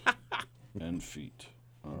 Asshole and feet.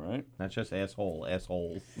 All right. Not just asshole,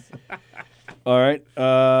 assholes. All right.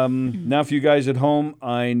 Now, for you guys at home,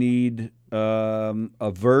 I need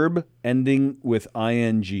a verb ending with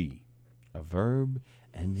ing. A verb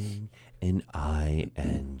ending in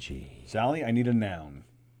ing. Sallie, I need a noun.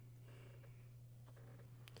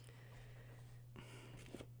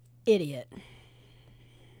 Idiot.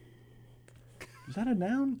 Is that a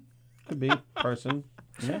noun? Could be person,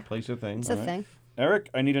 place or thing. It's a thing. Eric,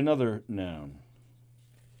 I need another noun.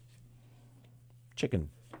 Chicken.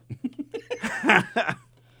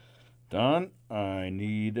 Don, I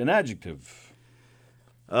need an adjective.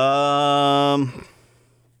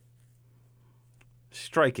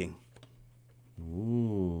 Striking.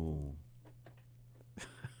 Ooh.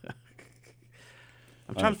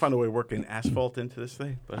 I'm trying to find a way of working asphalt into this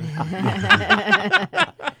thing, but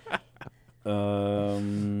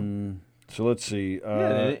So let's see.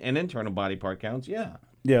 Yeah, an internal body part counts. Yeah.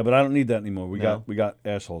 Yeah, but I don't need that anymore. We No. got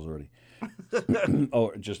assholes already.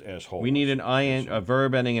 Oh, just asshole. We need a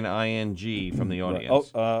verb ending in ing from the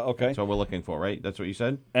audience. Okay. That's what we're looking for, right? That's what you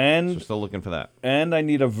said? So And still looking for that. I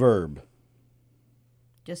need a verb.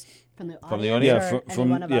 Just from the audience. From the audience? Yeah, or from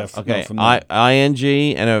any one of yeah. us? Okay, from the-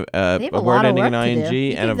 ing and They a have a word lot of ending work in to do.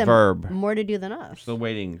 ing You and a give them verb. More to do than us. Still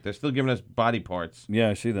waiting. They're still giving us body parts. Yeah,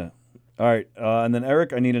 I see that. All right, and then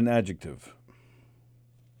Eric, I need an adjective.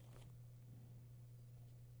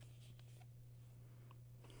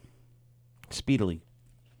 Speedily.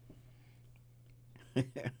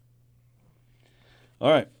 All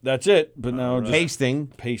right, that's it. But now just Pasting.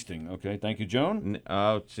 pasting. Okay, thank you, Joan.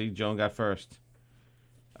 Oh, see, Joan got first.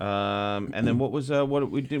 And then what was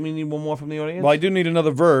did we need one more from the audience? Well, I do need another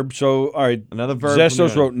verb. So, all right. Another verb. from the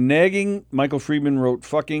Zestos wrote audience. nagging. Michael Friedman wrote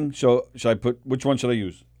fucking. So, should I put which one should I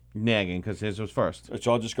use? Nagging because his was first.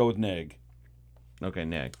 So I'll just go with nag. Okay,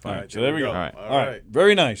 nag. All Fine. right, so there we go. All right. All right,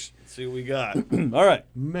 very nice. let's see what we got. All right.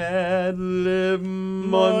 Mad Lib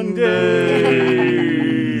Monday.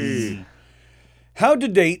 How to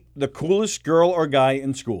date the coolest girl or guy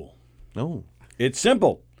in school? Oh. It's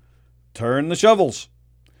simple. Turn the shovels.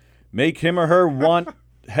 Make him or her want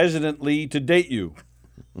hesitantly to date you.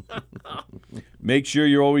 Make sure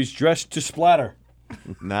you're always dressed to splatter.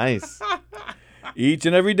 Nice. Each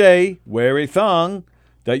and every day, wear a thong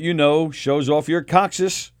that you know shows off your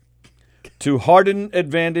coccyx to harden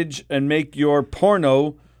advantage and make your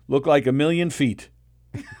porno look like 1,000,000 feet.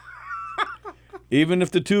 Even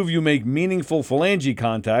if the two of you make meaningful phalange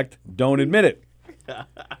contact, don't admit it.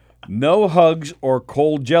 No hugs or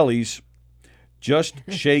cold jellies. Just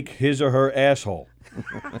shake his or her asshole.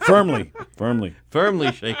 Firmly. Firmly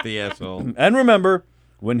shake the asshole. And remember,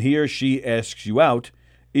 when he or she asks you out,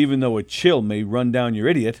 even though a chill may run down your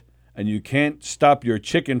idiot and you can't stop your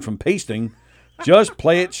chicken from pasting, just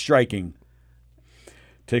play it striking.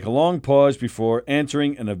 Take a long pause before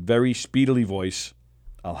answering in a very speedily voice.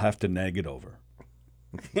 I'll have to nag it over.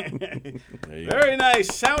 Very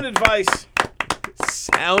nice. Sound advice.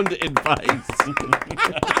 Sound advice.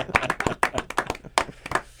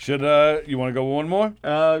 Should you want to go one more?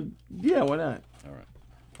 Yeah, why not?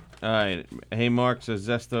 All right. Hey, Mark says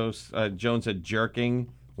Zestos. Joan said jerking.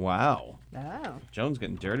 Wow. Oh, Joan's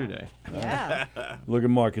getting dirty today. yeah. Look at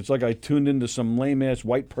Mark. It's like I tuned into some lame-ass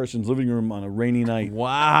white person's living room on a rainy night.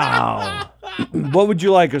 Wow. What would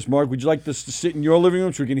you like us, Mark? Would you like us to sit in your living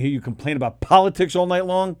room so we can hear you complain about politics all night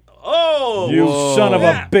long? Oh, You son of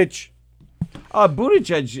yeah. a bitch.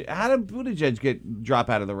 Buttigieg. How did Buttigieg drop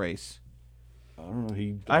out of the race? I don't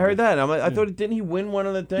know. I heard that. I thought, didn't he win one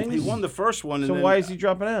of the things? He won the first one. So and why then is he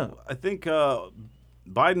dropping out? I think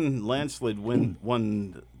Biden landslide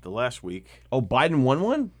won the last week. Oh, Biden won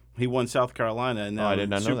one? He won South Carolina, and now I did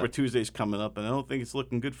not know Super that. Tuesday's coming up, and I don't think it's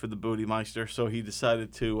looking good for the Booty Meister. So he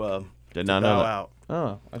decided to Did to not know bow that. out.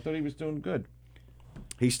 Oh, I thought he was doing good.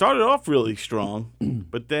 He started off really strong,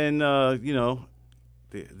 but then the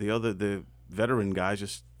veteran guys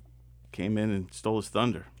just came in and stole his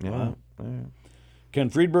thunder. Yeah. Wow. All right. Ken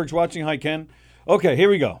Friedberg's watching. Hi, Ken. Okay, here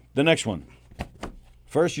we go. The next one.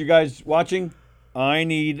 First, you guys watching? I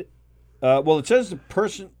need. It says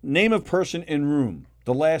the name of person in room,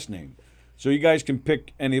 the last name. So you guys can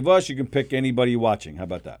pick any of us. You can pick anybody watching. How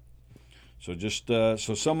about that? So just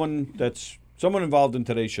someone involved in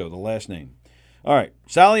today's show, the last name. All right,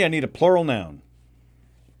 Sallie, I need a plural noun.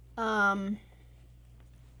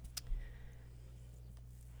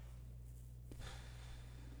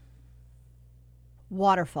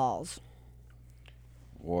 Waterfalls.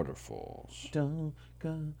 Waterfalls. Don't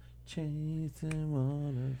go chasing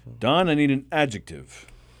waterfalls. Don, I need an adjective.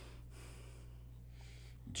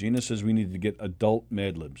 Gina says we need to get adult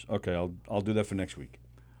Mad Libs. Okay, I'll do that for next week.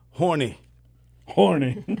 Horny.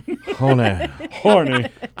 Horny. Horny. Horny.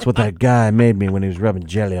 That's what that guy made me when he was rubbing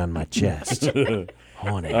jelly on my chest.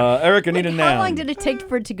 Horny. Eric, I need a noun. How long did it take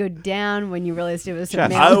for it to go down when you realized it was a Chest.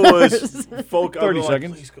 male I was person? 30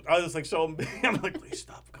 seconds. Please, I was like so. I'm like, please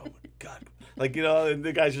stop going. God, like and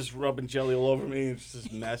the guy's just rubbing jelly all over me. It's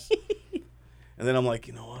just a mess. And then I'm like,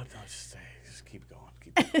 you know what? I'll just keep going.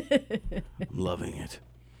 Keep going. I'm loving it.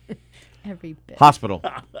 Every bit. Hospital.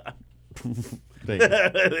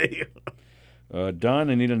 There you go. Don,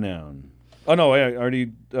 I need a noun. Oh, no, I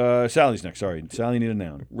already... Sally's next, sorry. Sallie, need a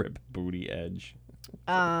noun. Rip booty edge.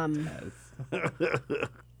 The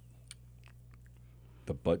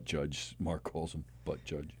butt judge. Mark calls him butt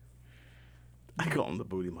judge. I call him the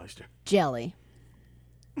Booty Meister. Jelly.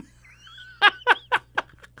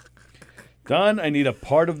 Don, I need a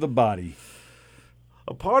part of the body.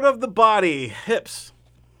 A part of the body, hips.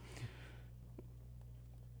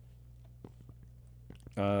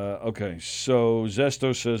 Okay, so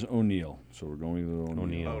Zesto says O'Neill. So we're going with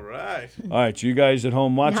O'Neill. All right. All right, so you guys at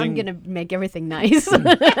home Now I'm watching? going to make everything nice.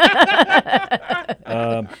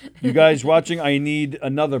 You guys watching? I need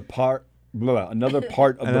another part. Another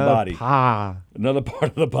part of the body. Another part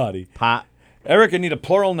of the body. Pa. Eric, I need a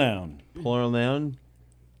plural noun. Plural noun.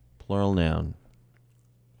 Plural noun.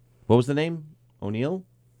 What was the name? O'Neill?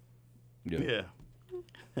 Yeah.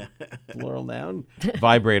 Plural noun.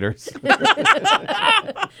 Vibrators.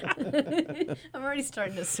 I'm already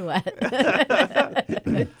starting to sweat.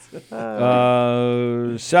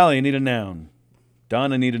 Sallie, I need a noun.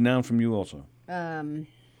 Don, I need a noun from you also.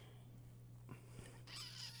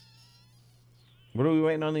 What are we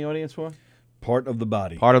waiting on the audience for? Part of the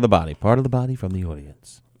body. Part of the body. Part of the body from the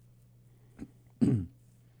audience.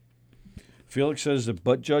 Felix says the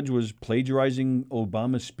butt judge was plagiarizing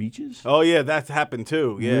Obama's speeches. Oh, yeah, that happened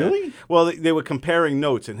too. Yeah. Really? Well, they were comparing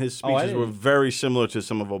notes, and his Oh, I speeches were didn't- very similar to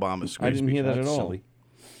some of Obama's I didn't hear that at That's all. silly.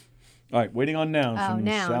 All right, waiting on nouns from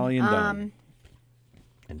noun. Sallie and Don.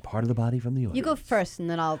 And part of the body from the audience. You go first, and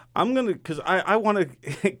then I'll. I'm going to, because I want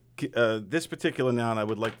to, this particular noun I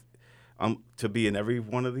would like to be in every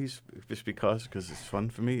one of these, just because it's fun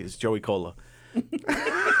for me, is Joey Kola.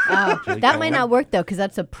 That might not work, though, because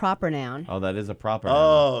that's a proper noun. Oh, that is a proper noun.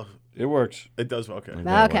 Oh, It works. it does. Okay.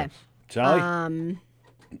 Yeah, it Okay. works. Sallie?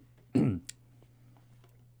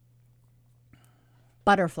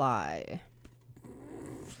 Butterfly.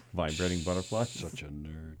 Vibrating butterfly. Such a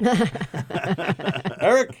nerd.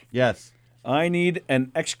 Eric, Yes. I need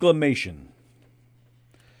an exclamation.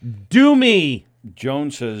 Do me. Joan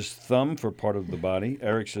says thumb for part of the body.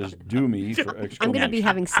 Eric says do me for exclamation. I'm going to be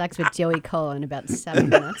having sex with Joey Kola in about 7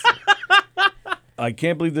 minutes. I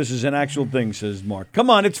can't believe this is an actual thing, says Mark. Come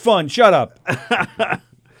on, it's fun. Shut up.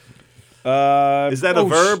 Is that a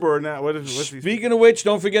verb or not? What's Speaking of which,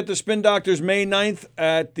 don't forget the Spin Doctors May 9th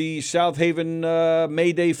at the South Haven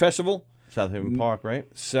May Day Festival. South Haven Park, right?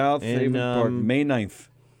 South In, Haven Park, May 9th.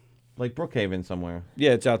 Like Brookhaven somewhere.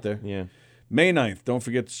 Yeah, it's out there. Yeah. May 9th. Don't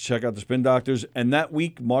forget to check out the Spin Doctors. And that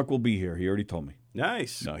week, Mark will be here. He already told me.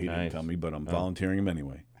 Nice. No, he didn't Nice. tell me, but I'm volunteering him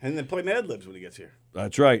anyway. And then play Mad Libs when he gets here.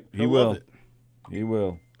 That's right. He He'll will. love it. He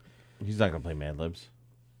will. He's not going to play Mad Libs.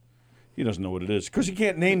 He doesn't know what it is because he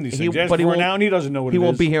can't name these He- things. Ask but he for a won't- noun, he doesn't know what it He is.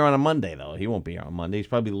 won't be here on a Monday, though. He won't be here on Monday. He's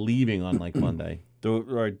probably leaving on, like, Monday.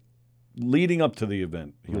 Right. Leading up to the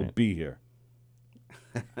event, he'll Right. be here.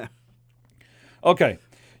 Okay.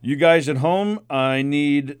 You guys at home, I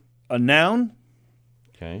need a noun.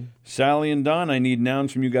 Okay. Sallie and Don, I need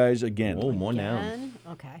nouns from you guys again. Oh, more nouns. And,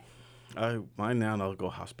 okay. My noun, I'll go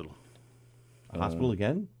hospital. Hospital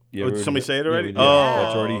again? Yeah, Oh, did somebody say it already? we did. Oh,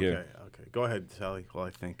 That's already okay. here. Okay. Go ahead, Sallie, while I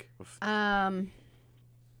think.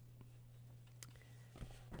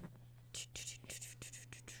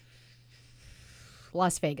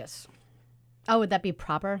 Las Vegas. Oh, would that be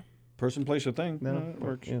proper? Person, place, or thing. No, it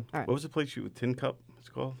works. Yeah. What was the place Tin Cup, it's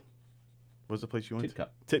called? What was the place you went Tit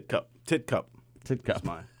Cup. Tit Cup. Tit Cup. Tit That's cup.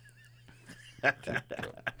 mine.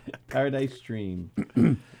 Paradise Stream.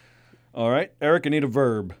 All right, Eric, I need a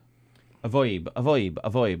verb. Avoid.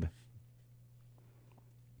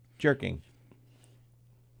 Jerking.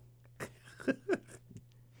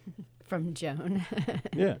 From Joan.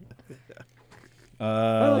 Yeah.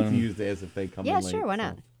 I like to use the as if they come in Yeah, late. sure, why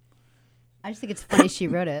not? I just think it's funny she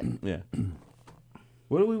wrote it. Yeah.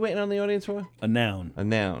 What are we waiting on the audience for? A noun. A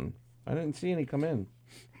noun. I didn't see any come in.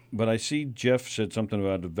 But I see Jeff said something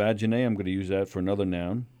about vaginae. I'm going to use that for another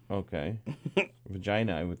noun. Okay.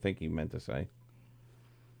 Vagina, I would think he meant to say.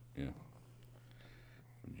 Yeah.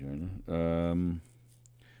 Vagina.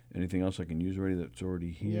 Anything else I can use already that's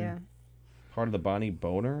already here? Yeah. Part of the body,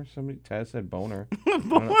 boner? Taz said boner. I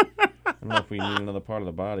don't know if we need another part of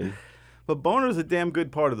the body. But boner is a damn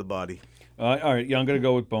good part of the body. All right, yeah, I'm going to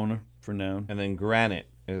go with boner for noun. And then granite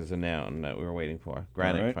is a noun that we were waiting for.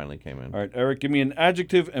 Granite finally came in. All right, Eric, give me an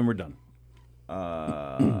adjective and we're done.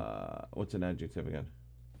 What's an adjective again?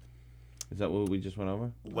 Is that what we just went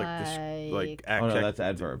over? Like Oh, no, that's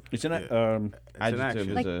adverb. It's an Adjective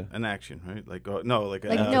action. is An action, right? Like no, like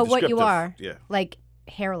Like, a no, what you descriptive. are. Yeah. Like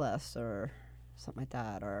hairless or something like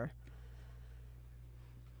that. Or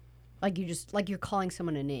like you're calling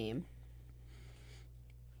someone a name.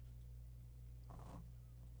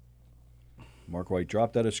 Mark White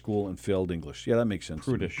dropped out of school and failed English. Yeah, that makes sense.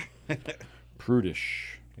 Prudish,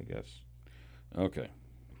 Prudish. I guess. Okay,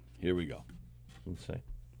 here we go. Let's say.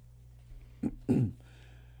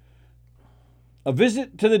 A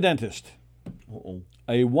visit to the dentist. Uh-oh.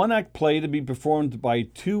 A one-act play to be performed by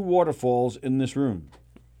 2 waterfalls in this room.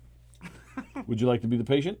 Would you like to be the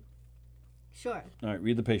patient? Sure. All right,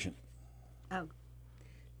 read the patient. Oh.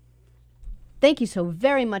 Thank you so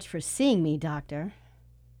very much for seeing me, Doctor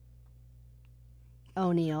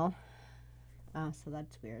O'Neill. Oh, so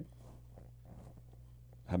that's weird.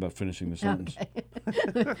 How about finishing the sentence?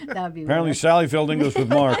 That would be Apparently weird. Sally failed English with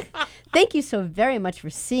Mark. Thank you so very much for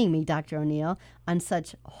seeing me, Dr. O'Neill, on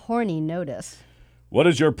such horny notice. What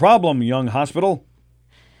is your problem, young hospital?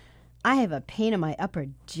 I have a pain in my upper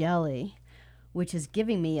jelly, which is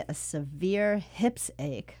giving me a severe hips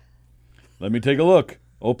ache. Let me take a look.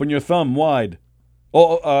 Open your thumb wide.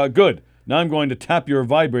 Oh, good. Now I'm going to tap your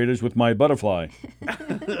vibrators with my butterfly.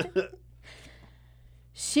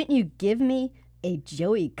 Shouldn't you give me a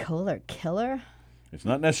Joey Kola killer? It's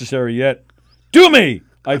not necessary yet. Do me!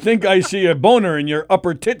 I think I see a boner in your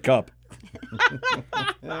upper tit cup.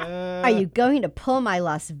 Are you going to pull my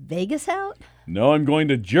Las Vegas out? No, I'm going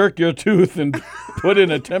to jerk your tooth and put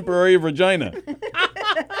in a temporary vagina.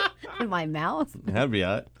 In my mouth? That'd be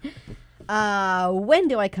it. When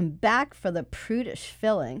do I come back for the prudish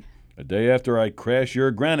filling? A day after I crash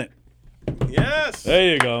your granite. Yes.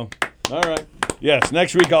 There you go. All right. Yes,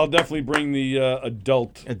 next week I'll definitely bring the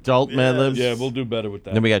adult. Mad Libs. Yeah, we'll do better with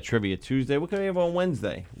that. Then we got Trivia Tuesday. What can we have on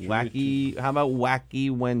Wednesday? Wacky. How about Wacky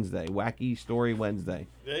Wednesday? Wacky Story Wednesday.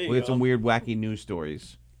 There you We got go. some weird, wacky news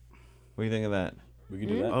stories. What do you think of that? We can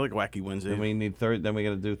do that. I like Wacky Wednesday. Then we need Then we got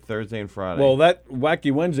to do Thursday and Friday. Well, that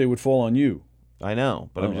Wacky Wednesday would fall on you. I know,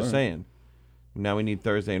 but I'm Oh, just all right. saying. Now we need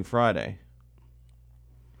Thursday and Friday.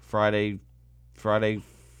 Friday,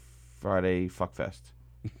 Fuckfest.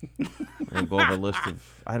 We're gonna go over a list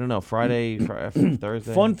of Friday,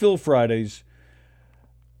 Thursday. Fun-filled Fridays.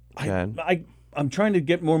 Good. I'm trying to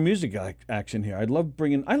get more music acts in here. I love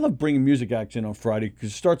bringing music acts in on Friday because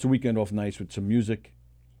it starts the weekend off nice with some music.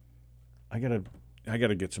 I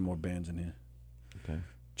gotta get some more bands in here. Okay.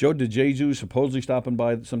 Joe DeJesus supposedly stopping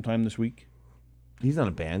by sometime this week. He's not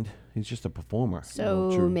a band. He's just a performer.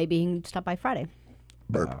 So true. maybe he can stop by Friday.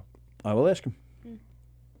 I will ask him.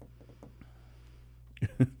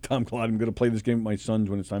 Tom Clyde, I'm going to play this game with my sons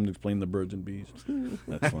when it's time to explain the birds and bees.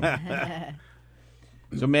 That's fun.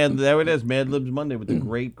 So, there it is. Mad Libs Monday with the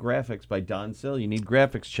great graphics by Don Sill. You need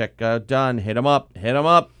graphics. Check out Don. Hit him up.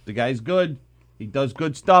 The guy's good. He does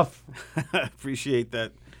good stuff. Appreciate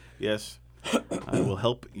that. Yes. I will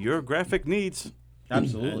help your graphic needs.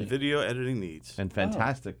 Absolutely. And video editing needs. And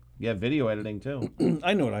fantastic. Yeah, video editing, too.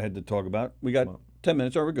 I know what I had to talk about. We got 10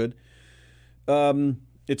 minutes. Are we good?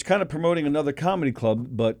 It's kind of promoting another comedy club,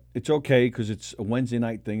 but it's okay because it's a Wednesday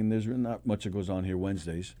night thing, and there's not much that goes on here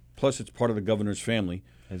Wednesdays. Plus, it's part of the governor's family.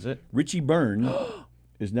 Is it? Richie Byrne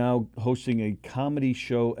is now hosting a comedy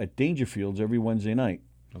show at Dangerfields every Wednesday night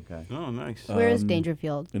Okay. Oh, nice. Where is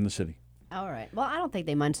Dangerfield? in the city. All right. Well, I don't think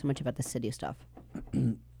they mind so much about the city stuff.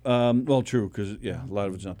 Well, true, because, a lot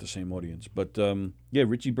of it's not the same audience. But,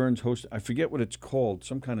 Richie Byrne's host. I forget what it's called,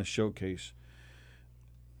 some kind of showcase.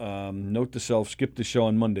 Note to self, skip the show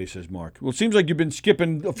on Monday, says Mark. Well, it seems like you've been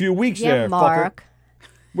skipping a few weeks Yeah, there, Mark. fucker.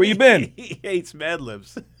 Where you been? He hates Mad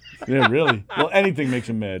Libs. Yeah, really. Well, anything makes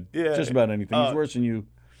him mad. Yeah. Just about anything. He's worse than you.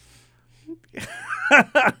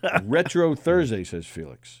 Retro Thursday, says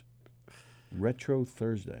Felix. Retro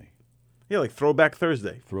Thursday. Yeah, like Throwback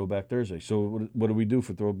Thursday. Throwback Thursday. So what do we do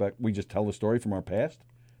for throwback? We just tell the story from our past?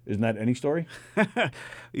 Isn't that any story? I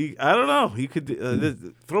don't know. You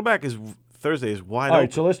could Throwback Thursday is wide All open.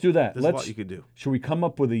 right, so let's do that. There's a lot you could do. Should we come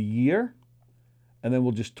up with a year, and then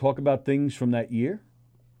we'll just talk about things from that year?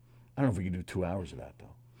 I don't know if we can do 2 hours of that, though.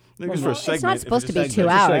 Because for a segment, It's not if supposed to it's be a 2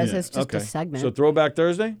 segment- hours. segment. It's just a Okay. segment. So Throwback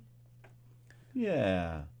Thursday,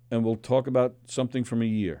 Yeah. and we'll talk about something from a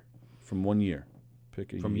year, from 1 year.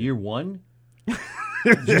 Pick a From year. year one?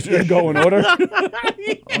 Just go in order.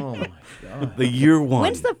 Oh, my God. The year one.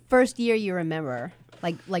 When's the first year you remember?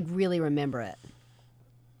 Like really remember it?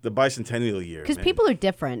 The bicentennial year. Because man. people are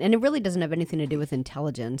different, and it really doesn't have anything to do with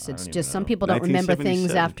intelligence. It's even just some know. people don't remember things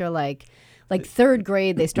 1977. after like third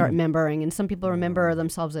grade. They start remembering, and some people remember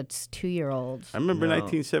themselves as 2-year-olds. I remember No.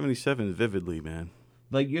 1977 vividly, man.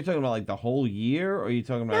 Like, you're talking about, like, the whole year, or are you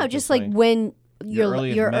talking about No, just like when Your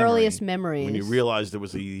earliest your memory. earliest memories. When you realized there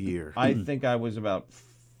was a year. I think I was about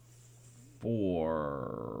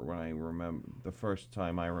 4 when I remember the first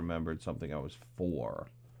time I remembered something. I was 4.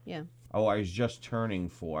 Yeah, Oh, I was just turning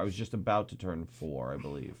 4. I was just about to turn 4, I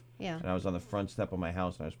believe. yeah. And I was on the front step of my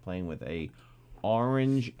house, and I was playing with a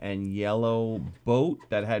orange and yellow boat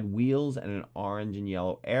that had wheels and an orange and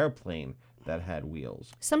yellow airplane that had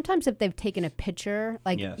wheels. Sometimes if they've taken a picture,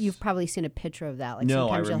 like Yes. you've probably seen a picture of that. Like No,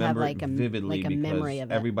 I sometimes you'll have remember like it a vividly like a memory because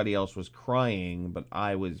of it. everybody else was crying, but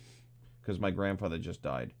I was, because my grandfather just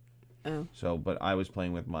died. Oh. So, but I was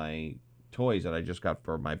playing with my toys that I just got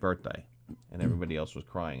for my birthday, and everybody else was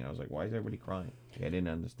crying. I was like, why is everybody crying? I didn't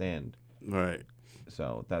understand. Right.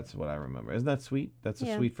 So that's what I remember. Isn't that sweet? That's a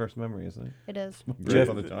Yeah. sweet first memory, isn't it? It is.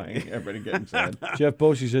 Grandfather dying, everybody getting sad. Jeff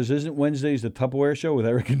Bosey says, "Isn't Wednesdays the Tupperware show with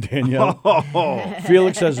Eric and Danielle?" Oh,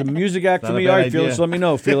 Felix has a music act for Not a me. bad All right, Felix, idea. let me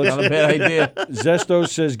know. Felix. Not a bad idea. Zesto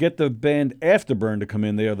says, "Get the band Afterburn to come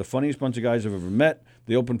in. They are the funniest bunch of guys I've ever met.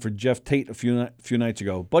 They opened for Jeff Tate a few nights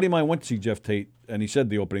ago. A buddy of mine went to see Jeff Tate, and he said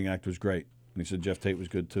the opening act was great. And he said Jeff Tate was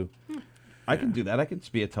good too. I can do that. I could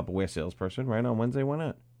be a Tupperware salesperson right on Wednesday. Why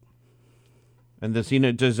not? And does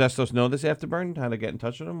Zestos know this Afterburn? How to get in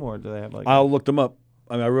touch with him, or do they have like I'll look them up.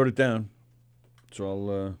 I mean, I wrote it down, so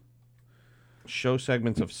I'll. show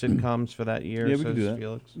segments of sitcoms for that year? Yeah, we can says do that.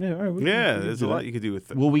 Felix. Yeah, all right. we yeah. can There's do a that. lot you could do with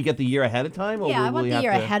it. Will we get the year ahead of time? Or Yeah, will I want we the have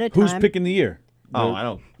year to... ahead of time. Who's picking the year? Oh, I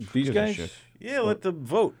don't. These gives a guys? shit. Yeah, let them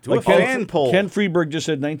vote. Do Like a fan poll. Ken Freeberg just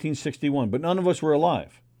said 1961, but none of us were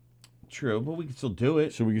alive, True, but we can still do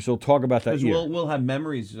it. so we can still talk about that Because year. we'll have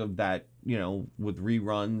memories of that, you know, with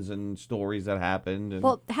reruns and stories that happened. And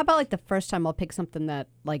Well, how about like the first time I'll pick something that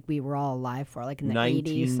like we were all alive for, like in the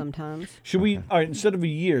 19 80s sometimes. Should we? All right. Instead of a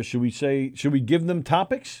year, should we give them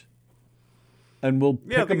topics, and we'll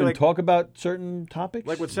Yeah, I pick think them and like- talk about certain topics?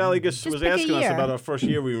 Like what Sallie just was pick a asking us year. about our first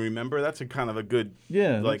year we remember. That's a kind of a good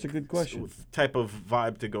Yeah, like, that's a good question. Type of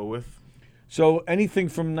vibe to go with. So anything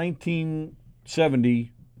from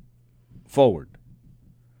 1970 forward.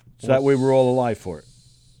 So that way we're all alive for it.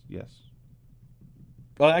 yes.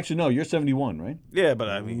 Oh, actually, no. You're 71, right? Yeah, but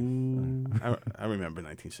I mean, I remember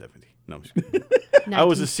 1970. No, I'm just kidding. I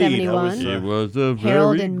was a seed. I was 1971. was a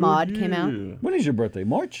Harold and Maude came out. When is your birthday?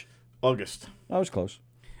 March? August. I was close.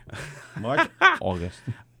 March, August.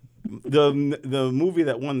 The movie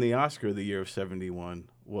that won the Oscar the year of 71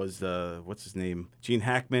 was what's his name? Gene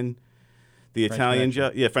Hackman, the French Italian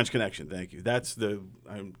Connection. yeah, French Connection. Thank you. That's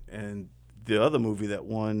and the other movie that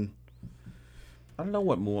won. I don't know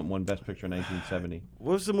what won Best Picture in 1970.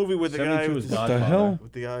 What was the movie with the guy 72 with is the, Godfather. hell?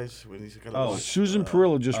 with the eyes when he's got Oh, Susan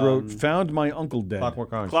Perillo just wrote, "Found my uncle dead."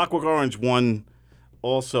 Clockwork Orange. Clockwork Orange won.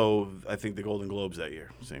 Also, I think the Golden Globes that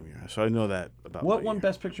year, same year. So I know that about. What my won year.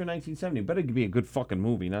 Best Picture in 1970? Better be a good fucking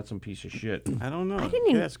movie, not some piece of shit. I don't know. I didn't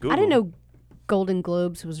even. Yes, I didn't know Golden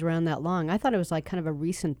Globes was around that long. I thought it was like kind of a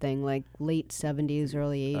recent thing, like late 70s,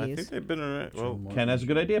 early 80s. I think they've been around. Well, Ken has a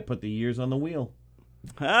good idea. Put the years on the wheel.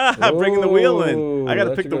 bringing the wheel in. I got to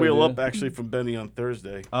that's pick a the good wheel idea. up actually from Benny on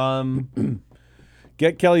Thursday.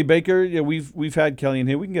 Get Kelly Baker. Yeah, we've had Kelly in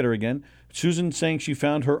here. We can get her again. Susan saying she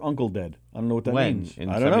found her uncle dead. I don't know what that When? means. In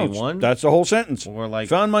I don't know. 71? That's the whole sentence. Or like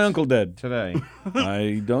Found my uncle dead. today.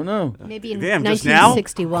 I don't know. Maybe in Damn, just now?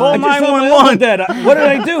 1961. Call I just found my 911. uncle dead. What did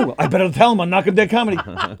I do? I better tell him on Knock 'em Dead Comedy.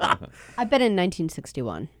 I bet in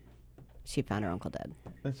 1961 she found her uncle dead.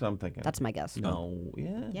 That's what I'm thinking. That's my guess. No,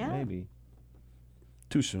 Yeah. maybe.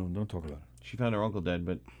 Too soon. Don't talk about it. She found her uncle dead,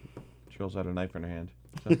 but she also had a knife in her hand.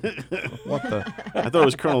 So, what the? I thought it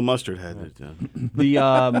was Colonel Mustard had it.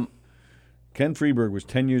 The Ken Freeberg was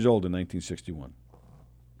 10 years old in 1961.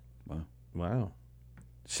 wow.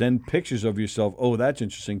 Send pictures of yourself. Oh, that's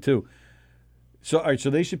interesting, too. So, all right, so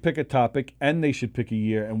they should pick a topic, and they should pick a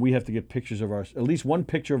year, and we have to get pictures of at least one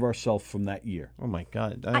picture of ourselves from that year. Oh, my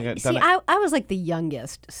God. I was like the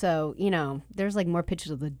youngest, so, there's like more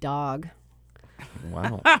pictures of the dog.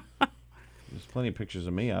 Wow. There's plenty of pictures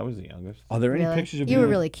of me. I was the youngest. Are there any Really? pictures of you? You were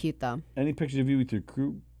really cute, though. Any pictures of you with your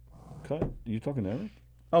crew cut? Are you talking to Eric?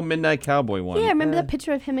 Oh, Midnight Cowboy one. Yeah, remember that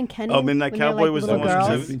picture of him and Kenny? Oh, Midnight when they were, Cowboy was the little one from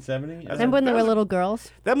girls? 1970? Remember when they were little girls?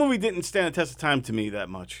 That movie didn't stand the test of time to me that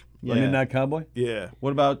much. Yeah. Midnight Cowboy? Yeah.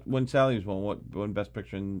 What about when Sallie was born? What best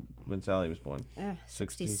picture when Sallie was born?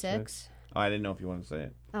 66. Oh, I didn't know if you want to say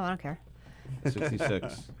it. Oh, I don't care.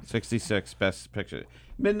 66. 66 best picture.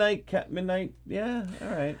 Midnight, yeah, all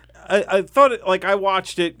right. I thought I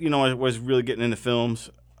watched it. I was really getting into films.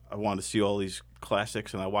 I wanted to see all these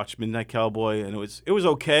classics, and I watched Midnight Cowboy, and it was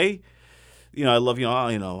okay. I love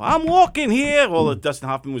I'm walking here. Well, Dustin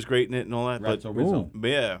Hoffman was great in it and all that. Ratso But Rizzo.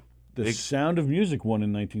 yeah, The Sound of Music won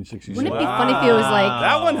in 1966. Wouldn't it be funny if it was like...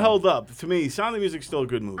 that one held up to me. Sound of Music's still a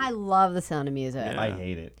good movie. I love The Sound of Music. Yeah. I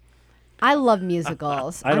hate it. I love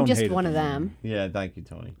musicals. I I'm don't just hate it. one of them. Yeah, thank you,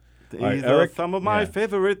 Tony. These right, are Eric? some of my Yeah.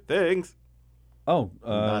 favorite things. Oh,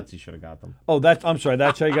 Nazi should have got them. I'm sorry.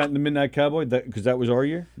 That's how you got in the Midnight Cowboy? Because that was our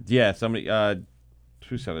year? Yeah, somebody,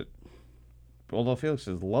 who said it? Although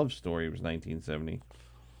Felix's Love Story was 1970.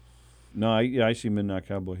 No, I see Midnight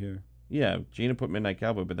Cowboy here. Yeah, Gina put Midnight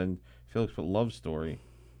Cowboy, but then Felix put Love Story.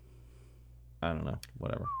 I don't know.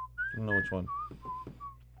 Whatever. I don't know which one.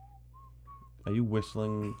 Are you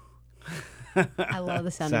whistling I love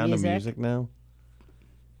The Sound, Sound of of Music. Music now?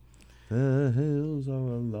 The hills are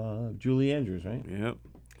alive. Julie Andrews, right? Yep.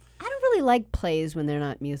 I don't really like plays when they're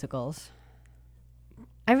not musicals.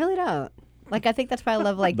 I really don't. Like, I think that's why I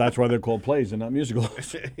love, like... That's why they're called plays and not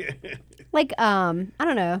musicals. like, I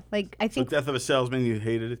don't know. Like, I So think... Death of a Salesman, you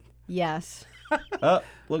hated it? Yes.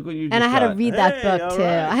 Look what you just And I had to got. read that Hey, book, all too.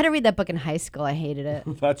 right. I had to read that book in high school. I hated it.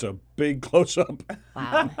 That's a big close-up.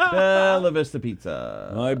 Wow. Bella Vista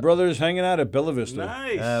Pizza. My brother's hanging out at Bella Vista.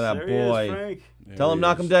 Nice. Atta There boy. he is, Frank. Tell him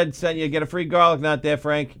Knock 'em Dead sent you. Get a free garlic nut there,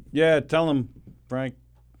 Frank. Yeah, tell him, Frank.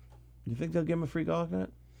 You think they'll give him a free garlic nut?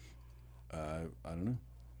 I don't know.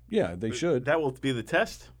 Yeah, they should. That will be the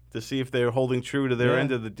test to see if they're holding true to their Yeah.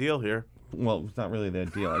 end of the deal here. Well, it's not really their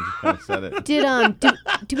deal. I just kind of said it. Do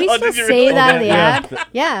we Oh, still did you say really? that in the Yeah. ad?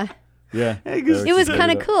 Yeah. Yeah. It was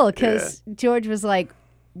kind of cool. cool because George was like,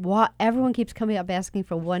 "What? Everyone keeps coming up asking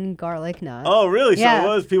for one garlic nut. Oh, really? Yeah.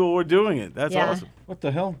 So it was. People were doing it. That's Yeah. awesome. What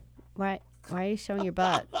the hell? Why are you showing your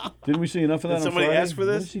butt?" Didn't we see enough of that Did on somebody Friday? ask for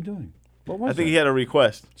this? What is he doing? What was I think that? he had a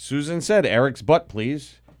request. Susan said, Eric's butt,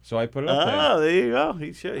 please. So I put it up Oh, there you go.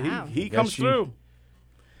 He should. Wow. He Guess comes she- through.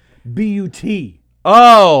 B-U-T.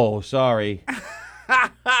 Oh, sorry.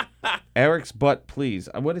 Eric's butt, please.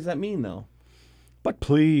 What does that mean, though? But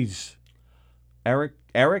please. Eric?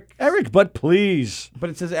 Eric, but please. But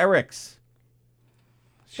it says Eric's.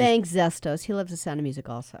 Thanks, Zestos. He loves The Sound of Music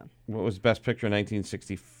also. What was Best Picture in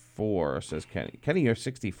 1964, says Kenny. Kenny, you're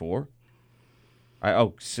 64?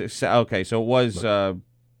 Okay, so it was,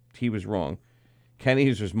 he was wrong.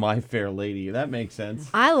 Kenny's was My Fair Lady. That makes sense.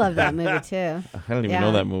 I love that movie too. I don't even Yeah.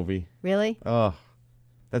 know that movie. Really? Oh,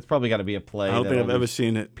 that's probably got to be a play. I don't that think all I've ever these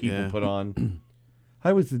seen it. people Yeah. put on.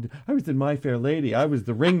 I was in My Fair Lady. I was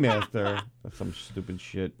the ringmaster. That's some stupid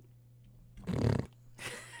shit.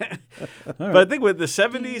 But I think with the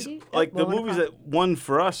 70s, like the Well, movies that won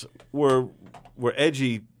for us were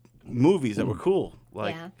edgy movies that were cool.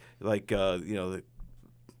 Like Yeah. the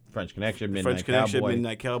French Connection, Midnight French Connection, Cowboy.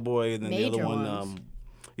 Midnight Cowboy, and then the Major other one, ones.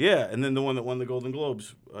 yeah, and then the one that won the Golden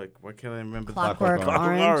Globes. Like, why can't I remember? Clockwork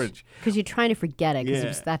Clockwork Orange. Because you're trying to forget it because it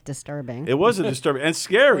was Yeah. that disturbing. It was a disturbing and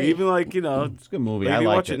scary. Even like It's a good movie. if I you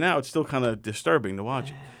like watch it. it now, it's still kind of disturbing to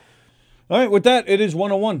watch. All right, with that, it is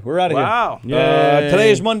 101. We're out of Wow. here. Yay.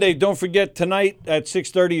 Today is Monday. Don't forget, tonight at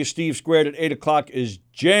 6:30 is Steve Squared. At 8 o'clock is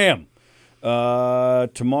Jam.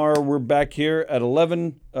 Tomorrow we're back here at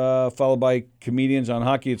 11, followed by Comedians on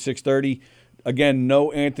Hockey at 6:30. Again,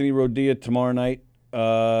 no Anthony Rodia tomorrow night.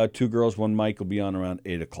 2 Girls, 1 Mike will be on around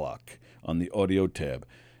 8 o'clock on the audio tab.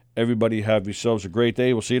 Everybody have yourselves a great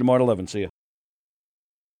day. We'll see you tomorrow at 11. See ya.